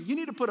start preaching. You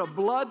need to put a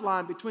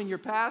bloodline between your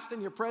past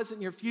and your present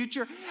and your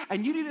future,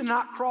 and you need to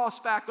not cross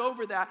back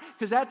over that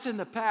because that's in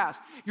the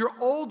past. Your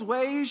old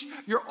ways,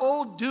 your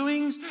old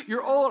doings,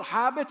 your old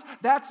habits,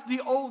 that's the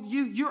old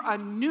you. You're a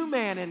new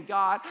man in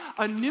God,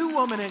 a new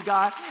woman in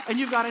God, and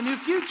you've got a new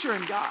future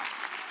in God.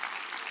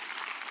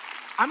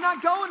 I'm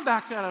not going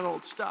back to that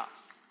old stuff.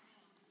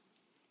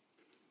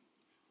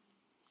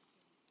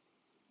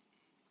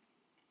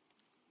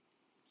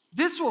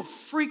 This will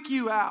freak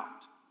you out.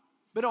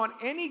 But on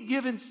any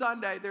given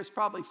Sunday, there's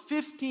probably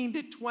 15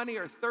 to 20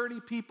 or 30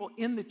 people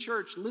in the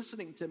church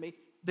listening to me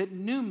that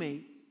knew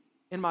me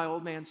in my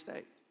old man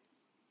state.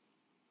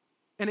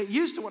 And it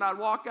used to, when I'd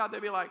walk out,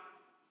 they'd be like,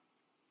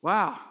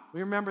 wow,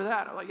 we remember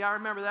that. I'm like, yeah, I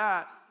remember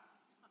that.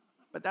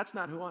 But that's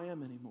not who I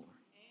am anymore.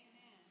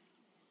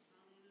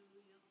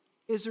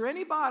 Is there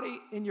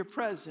anybody in your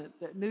present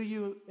that knew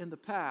you in the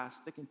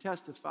past that can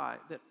testify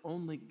that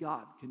only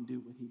God can do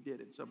what he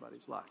did in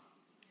somebody's life?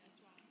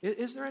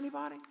 Is there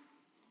anybody?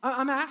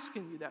 I'm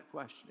asking you that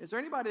question. Is there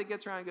anybody that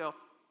gets around and go,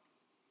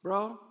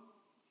 bro,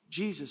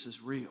 Jesus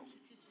is real?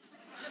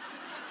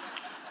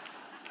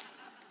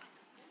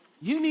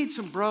 You need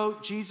some bro,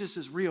 Jesus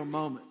is real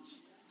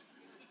moments.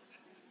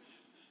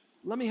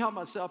 Let me help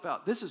myself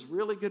out. This is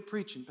really good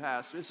preaching,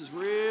 Pastor. This is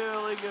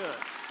really good.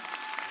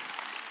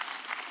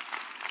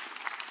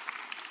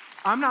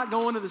 I'm not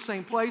going to the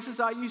same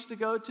places I used to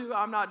go to.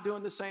 I'm not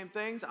doing the same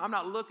things. I'm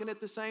not looking at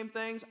the same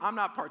things. I'm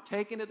not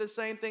partaking of the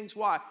same things.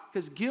 Why?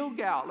 Because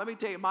Gilgal, let me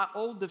tell you, my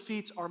old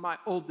defeats are my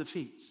old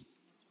defeats.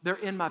 They're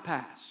in my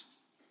past.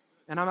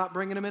 And I'm not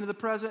bringing them into the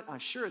present. I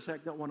sure as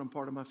heck don't want them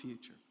part of my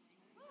future.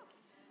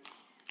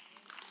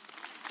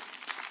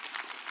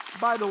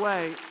 By the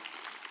way,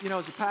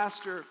 as a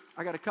pastor,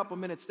 I got a couple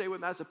minutes, stay with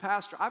me. As a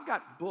pastor, I've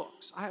got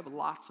books. I have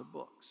lots of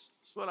books.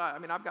 That's what I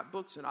mean, I've got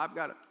books, and I've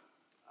got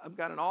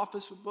an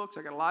office with books.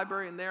 I got a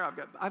library in there.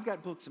 I've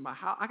got books in my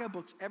house. I got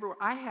books everywhere.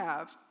 I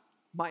have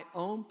my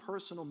own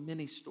personal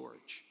mini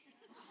storage.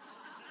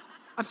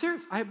 I'm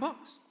serious. I have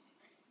books.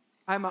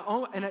 I have my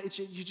own, and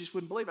you just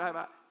wouldn't believe it.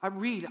 I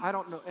read, I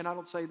don't know, and I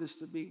don't say this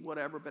to be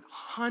whatever, but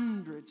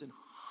hundreds and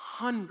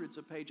hundreds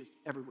of pages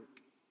every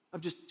week.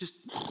 I'm just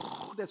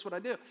that's what I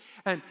do.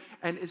 And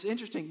it's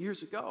interesting,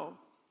 years ago,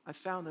 I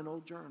found an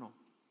old journal.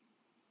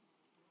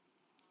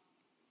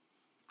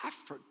 I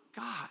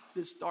forgot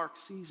this dark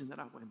season that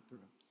I went through.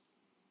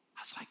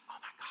 I was like, oh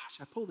my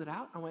gosh. I pulled it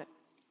out. I went,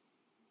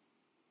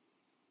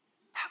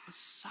 that was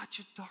such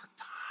a dark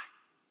time.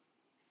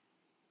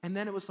 And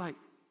then it was like,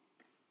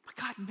 but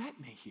God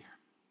met me here.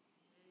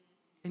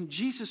 And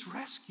Jesus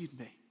rescued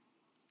me.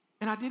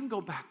 And I didn't go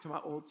back to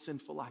my old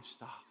sinful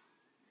lifestyle.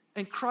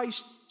 And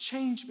Christ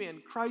changed me.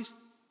 And Christ,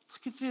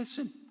 look at this.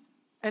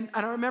 And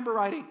I remember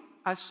writing,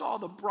 I saw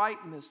the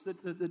brightness,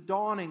 the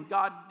dawning.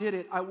 God did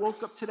it. I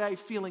woke up today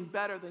feeling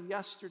better than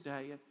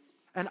yesterday.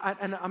 And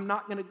I'm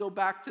not going to go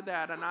back to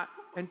that.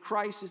 And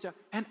Christ is,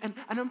 and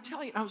I'm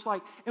telling you, it was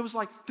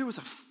like there was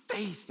a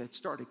faith that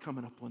started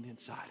coming up on the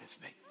inside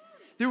of me.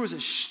 There was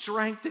a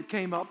strength that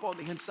came up on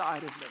the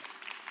inside of me.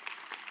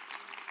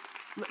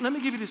 Let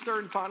me give you this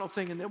third and final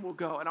thing, and then we'll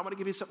go. And I want to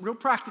give you something real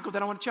practical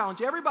that I want to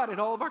challenge everybody at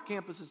all of our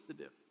campuses to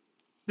do.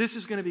 This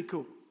is going to be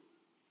cool.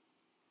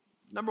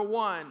 Number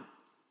one,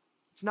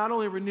 it's not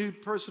only a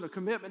renewed personal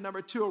commitment.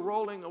 Number two, a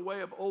rolling away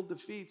of old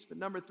defeats. But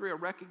number three, a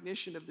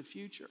recognition of the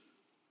future.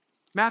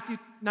 Matthew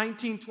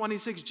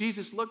 19:26,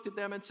 Jesus looked at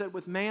them and said,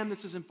 with man,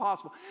 this is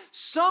impossible.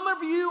 Some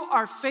of you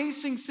are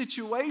facing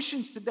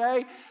situations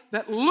today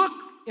that look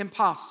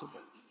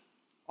impossible.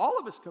 All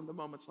of us come to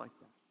moments like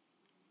that.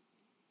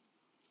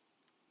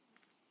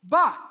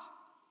 But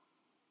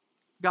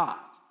God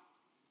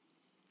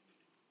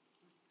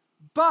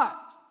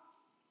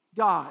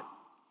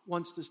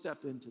wants to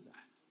step into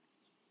that.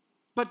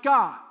 But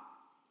God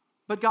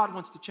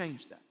wants to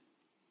change that.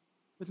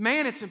 With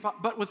man, it's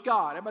impossible, but with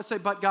God. Everybody say,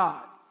 but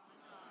God.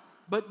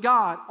 But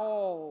God,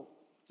 all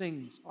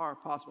things are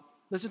possible.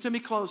 Listen to me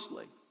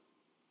closely.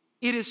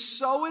 It is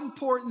so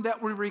important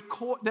that we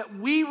record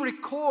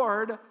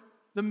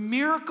the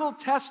miracle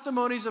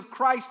testimonies of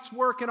Christ's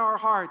work in our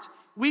hearts.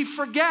 We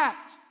forget.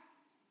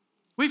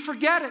 We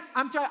forget it.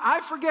 I'm telling you,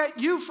 I forget,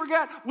 you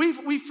forget,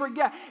 we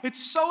forget.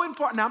 It's so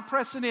important. Now I'm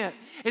pressing in.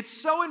 It's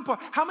so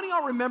important. How many of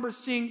y'all remember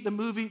seeing the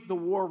movie The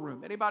War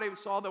Room? Anybody who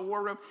saw The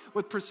War Room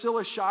with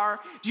Priscilla Shirer?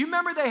 Do you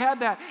remember they had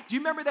that? Do you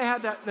remember they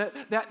had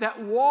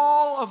that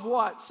wall of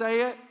what?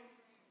 Say it.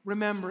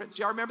 Remembrance.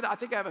 Y'all remember that? I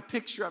think I have a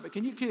picture of it.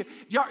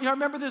 Y'all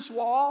remember this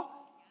wall?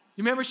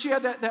 You remember she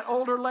had that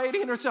older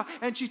lady in herself,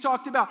 and she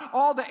talked about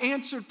all the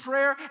answered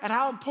prayer and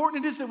how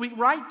important it is that we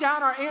write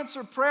down our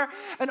answered prayer.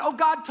 And, oh,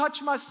 God,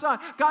 touch my son.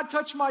 God,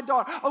 touch my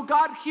daughter. Oh,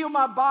 God, heal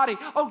my body.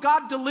 Oh,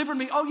 God, deliver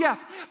me. Oh,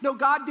 yes. No,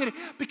 God did it.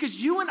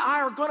 Because you and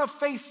I are going to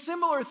face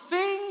similar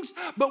things,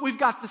 but we've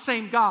got the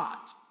same God.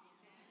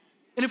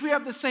 And if we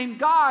have the same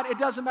God, it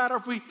doesn't matter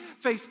if we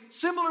face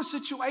similar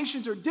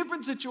situations or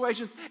different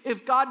situations.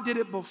 If God did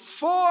it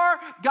before,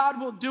 God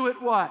will do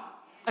it what?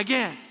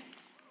 Again.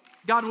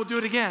 God will do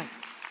it again.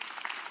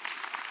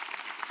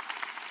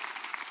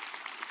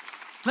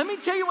 Let me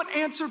tell you what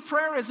answered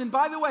prayer is. And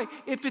by the way,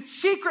 if it's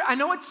secret, I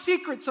know it's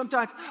secret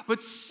sometimes,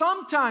 but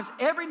sometimes,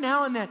 every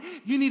now and then,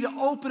 you need to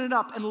open it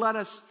up and let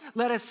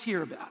us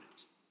hear about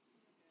it.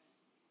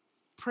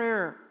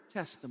 Prayer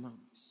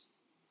testimonies.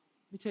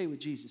 Let me tell you what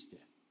Jesus did.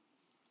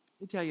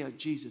 Let me tell you how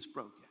Jesus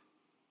broke it.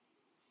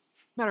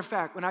 Matter of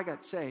fact, when I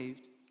got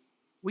saved,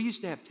 we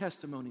used to have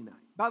testimony night.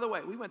 By the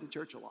way, we went to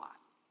church a lot.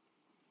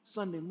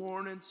 Sunday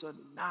morning,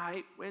 Sunday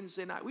night,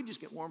 Wednesday night. We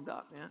just get warmed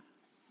up, man.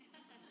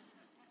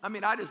 I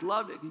mean, I just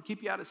loved it. It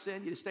keep you out of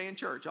sin. You just stay in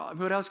church. I mean,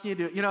 what else can you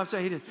do? You know what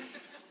I'm saying?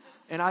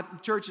 And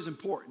church is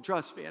important.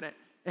 Trust me.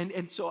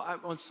 And so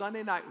on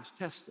Sunday night was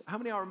how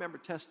many of y'all remember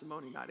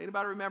testimony night?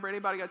 Anybody remember?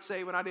 Anybody got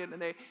saved when I did?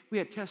 And we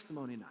had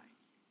testimony night.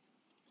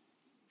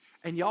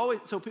 And you always,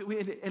 so we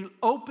had an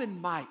open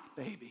mic,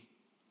 baby.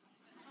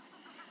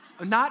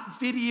 Not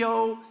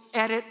video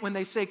edit when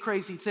they say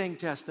crazy thing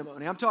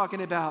testimony. I'm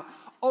talking about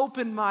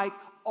open mic,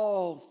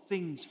 all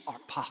things are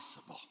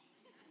possible.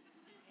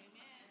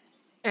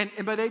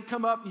 But they'd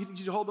come up,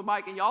 you'd hold the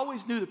mic, and you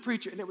always knew the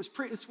preacher, and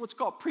it's what's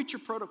called preacher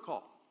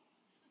protocol.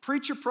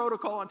 Preacher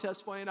protocol on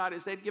testimony night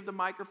is they'd give the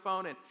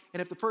microphone, and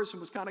if the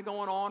person was kind of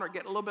going on or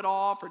getting a little bit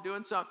off or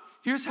doing something,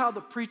 here's how the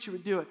preacher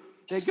would do it.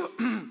 They'd go,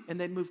 and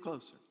they'd move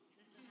closer.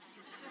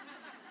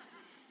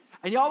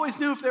 And you always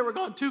knew if they were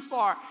going too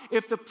far.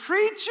 If the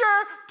preacher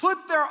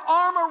put their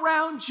arm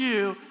around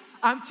you,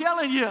 I'm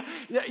telling you,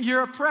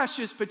 you're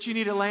precious, but you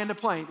need to land a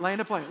plane.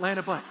 Land a plane.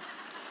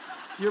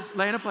 You're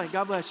land a plane.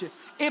 God bless you.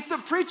 If the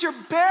preacher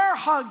bear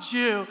hugs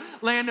you,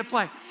 land a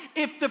plane.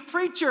 If the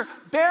preacher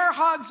bear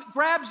hugs,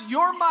 grabs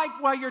your mic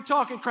while you're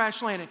talking,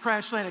 crash land. You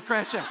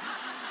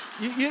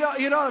know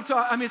what I'm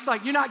talking. I mean, it's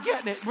like you're not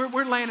getting it.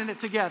 We're landing it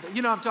together.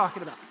 You know what I'm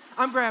talking about.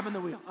 I'm grabbing the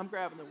wheel.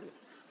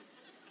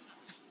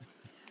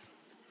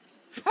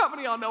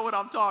 many of y'all know what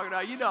I'm talking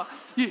about?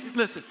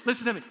 Listen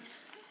to me.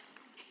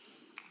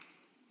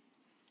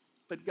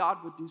 But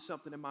God would do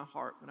something in my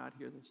heart when I'd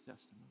hear those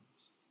testimonies.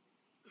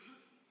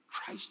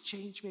 Christ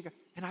changed me.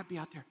 And I'd be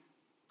out there,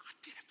 God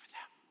did it for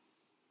them.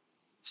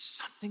 There's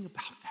something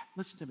about that.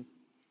 Listen to me.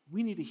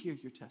 We need to hear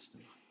your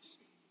testimonies.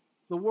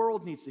 The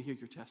world needs to hear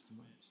your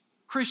testimonies.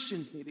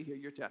 Christians need to hear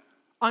your testimonies.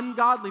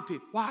 Ungodly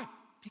people. Why?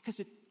 Because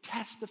it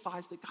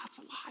testifies that God's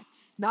alive.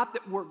 Not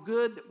that we're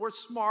good, that we're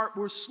smart,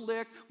 we're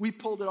slick, we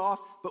pulled it off,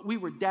 but we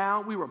were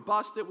down, we were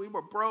busted, we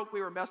were broke,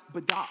 we were messed,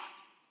 but God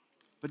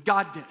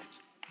did it.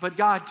 But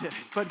God did it.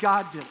 But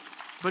God did it.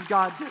 But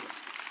God did it.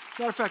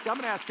 Matter of fact, I'm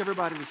going to ask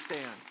everybody to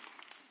stand.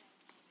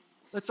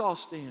 Let's all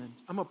stand.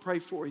 I'm going to pray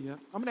for you.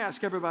 I'm going to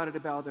ask everybody to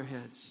bow their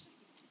heads.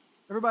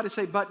 Everybody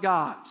say, but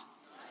God.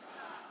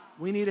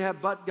 We need to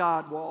have but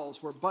God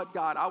walls where but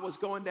God. I was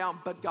going down,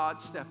 but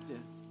God stepped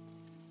in.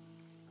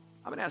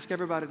 I'm going to ask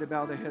everybody to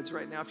bow their heads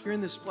right now. If you're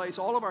in this place,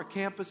 all of our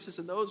campuses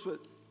and those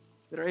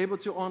that are able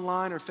to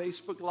online or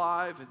Facebook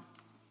Live, and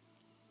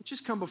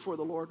just come before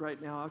the Lord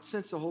right now. I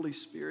sense the Holy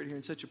Spirit here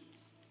in such an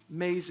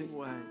amazing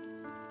way.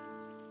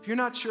 If you're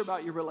not sure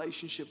about your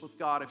relationship with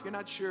God, if you're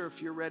not sure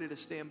if you're ready to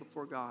stand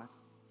before God,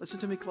 listen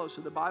to me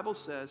closely. The Bible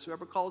says,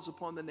 whoever calls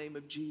upon the name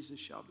of Jesus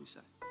shall be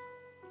saved.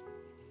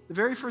 The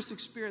very first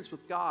experience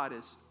with God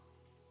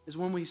is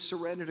when we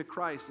surrender to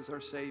Christ as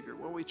our Savior,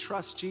 when we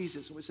trust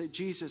Jesus and we say,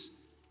 Jesus,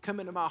 come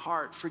into my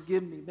heart,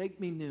 forgive me, make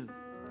me new.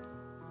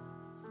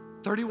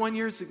 31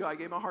 years ago, I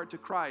gave my heart to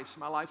Christ.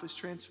 My life was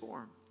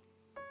transformed.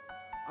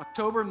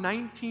 October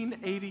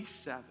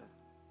 1987.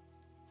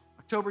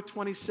 October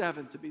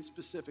 27th, to be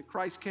specific.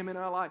 Christ came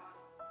into our life,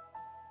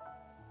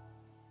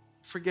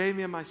 forgave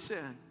me of my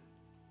sin.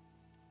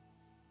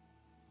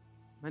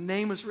 My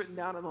name was written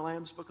down in the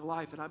Lamb's Book of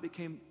Life, and I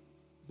became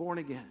born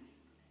again.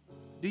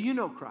 Do you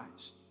know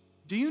Christ?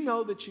 Do you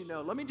know that you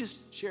know? Let me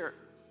just share.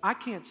 I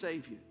can't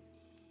save you.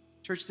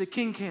 Church, the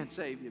King can't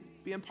save you.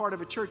 Being part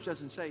of a church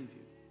doesn't save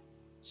you.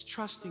 It's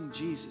trusting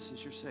Jesus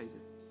as your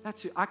Savior.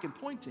 That's who I can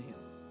point to him.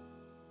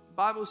 The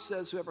Bible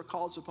says whoever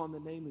calls upon the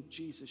name of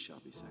Jesus shall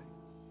be saved.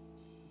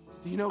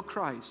 Do you know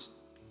Christ?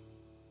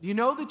 Do you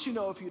know that you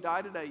know if you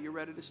die today, you're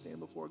ready to stand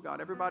before God?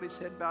 Everybody's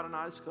head bowed and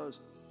eyes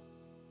closed.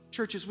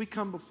 Church, as we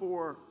come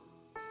before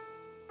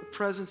the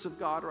presence of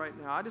God right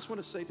now, I just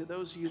want to say to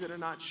those of you that are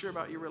not sure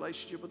about your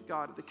relationship with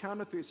God, at the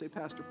count of three, say,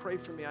 Pastor, pray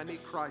for me. I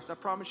need Christ. I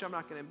promise you I'm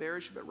not going to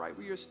embarrass you, but right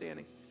where you're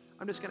standing,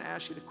 I'm just going to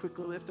ask you to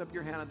quickly lift up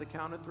your hand at the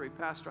count of three.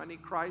 Pastor, I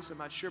need Christ. I'm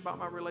not sure about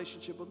my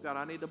relationship with God.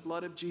 I need the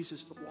blood of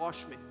Jesus to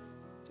wash me,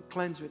 to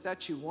cleanse me. If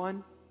that's you,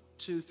 1,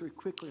 2, 3,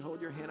 quickly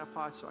hold your hand up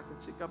high so I can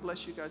see. God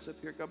bless you guys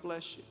up here. God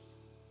bless you.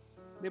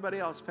 Anybody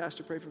else?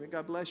 Pastor, pray for me.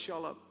 God bless you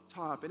all up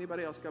top.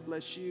 Anybody else? God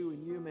bless you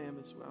and you, ma'am,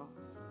 as well.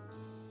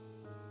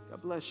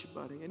 God bless you,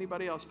 buddy.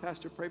 Anybody else?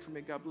 Pastor, pray for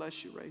me. God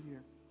bless you right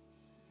here.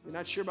 You're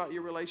not sure about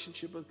your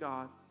relationship with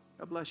God.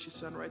 God bless you,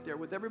 son, right there.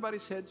 With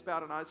everybody's heads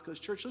bowed and eyes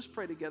closed, church, let's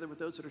pray together with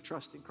those that are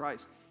trusting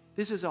Christ.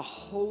 This is a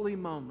holy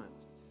moment.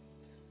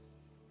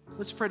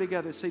 Let's pray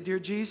together. Say, dear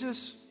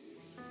Jesus,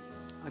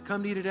 I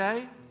come to you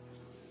today,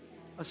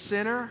 a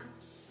sinner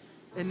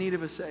in need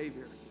of a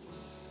Savior.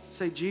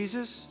 Say,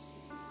 Jesus,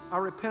 I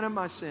repent of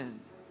my sin.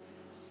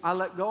 I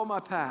let go of my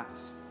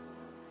past,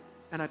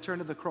 and I turn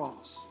to the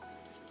cross.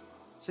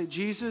 Say,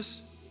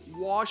 Jesus,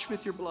 wash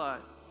with your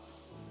blood.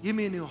 Give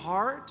me a new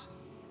heart,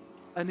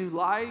 a new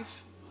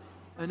life,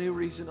 a new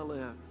reason to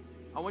live.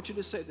 I want you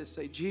to say this.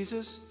 Say,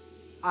 Jesus,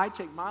 I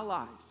take my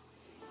life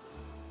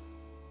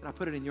and I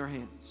put it in your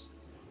hands.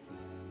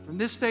 From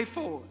this day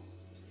forward,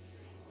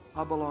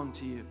 I belong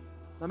to you.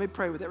 Let me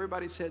pray with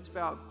everybody's heads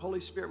bowed. Holy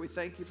Spirit, we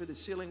thank you for the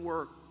sealing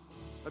work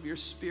of your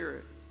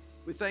Spirit.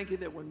 We thank you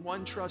that when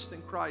one trusts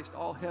in Christ,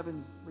 all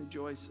heaven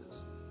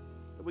rejoices.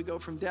 That we go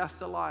from death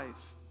to life,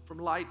 from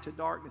light to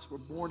darkness. We're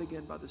born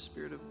again by the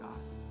Spirit of God.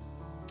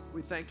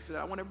 We thank you for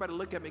that. I want everybody to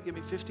look at me. Give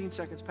me 15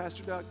 seconds.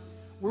 Pastor Doug,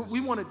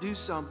 we want to do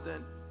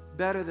something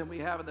better than we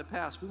have in the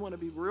past. We want to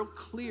be real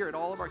clear at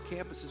all of our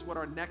campuses what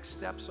our next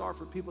steps are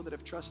for people that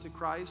have trusted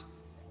Christ.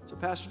 So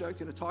Pastor Doug is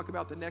going to talk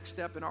about the next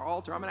step in our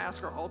altar. I'm going to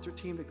ask our altar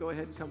team to go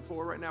ahead and come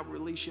forward right now. We'll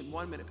release you in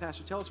 1 minute.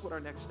 Pastor, tell us what our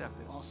next step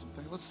is. Awesome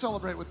thing. Let's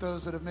celebrate with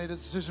those that have made a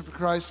decision for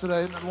Christ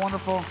today. Isn't that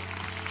wonderful?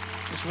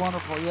 Just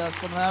wonderful. Yes,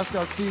 I'm going to ask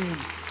our team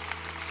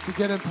to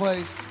get in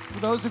place. For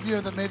those of you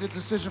that made a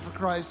decision for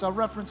Christ, I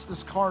referenced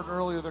this card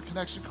earlier, the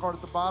connection card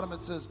at the bottom.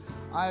 It says,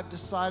 I have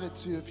decided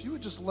to. If you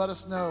would just let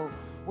us know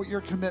what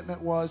your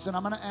commitment was, and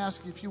I'm going to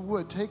ask you, if you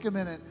would, take a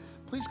minute.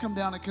 Please come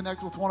down and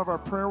connect with one of our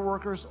prayer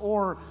workers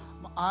or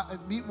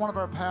meet one of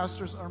our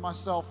pastors or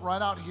myself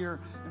right out here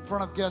in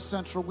front of Guest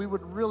Central. We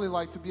would really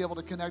like to be able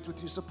to connect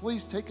with you. So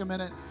please take a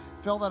minute,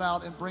 fill that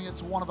out, and bring it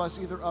to one of us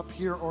either up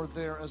here or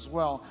there as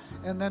well.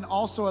 And then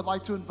also I'd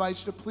like to invite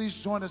you to please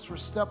join us for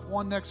Step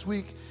 1 next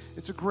week.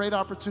 It's a great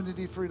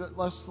opportunity for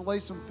us to lay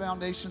some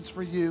foundations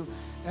for you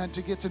and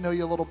to get to know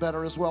you a little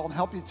better as well and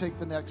help you take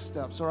the next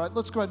steps. All right,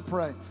 let's go ahead and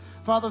pray.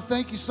 Father,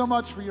 thank you so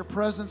much for your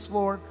presence,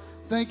 Lord.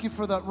 Thank you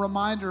for the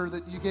reminder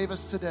that you gave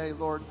us today,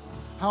 Lord.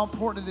 how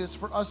important it is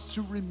for us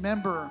to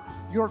remember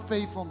your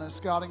faithfulness,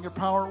 God, and your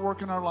power at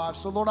work in our lives.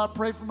 So, Lord, I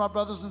pray for my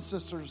brothers and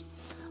sisters.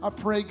 I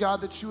pray,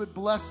 God, that you would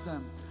bless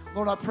them.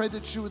 Lord, I pray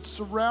that you would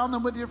surround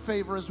them with your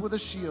favor as with a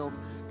shield.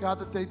 God,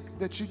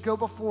 that you'd go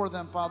before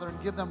them, Father,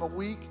 and give them a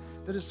week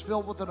that is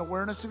filled with an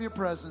awareness of your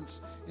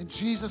presence. In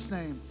Jesus'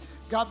 name.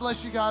 God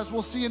bless you guys.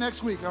 We'll see you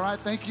next week, all right?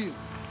 Thank you.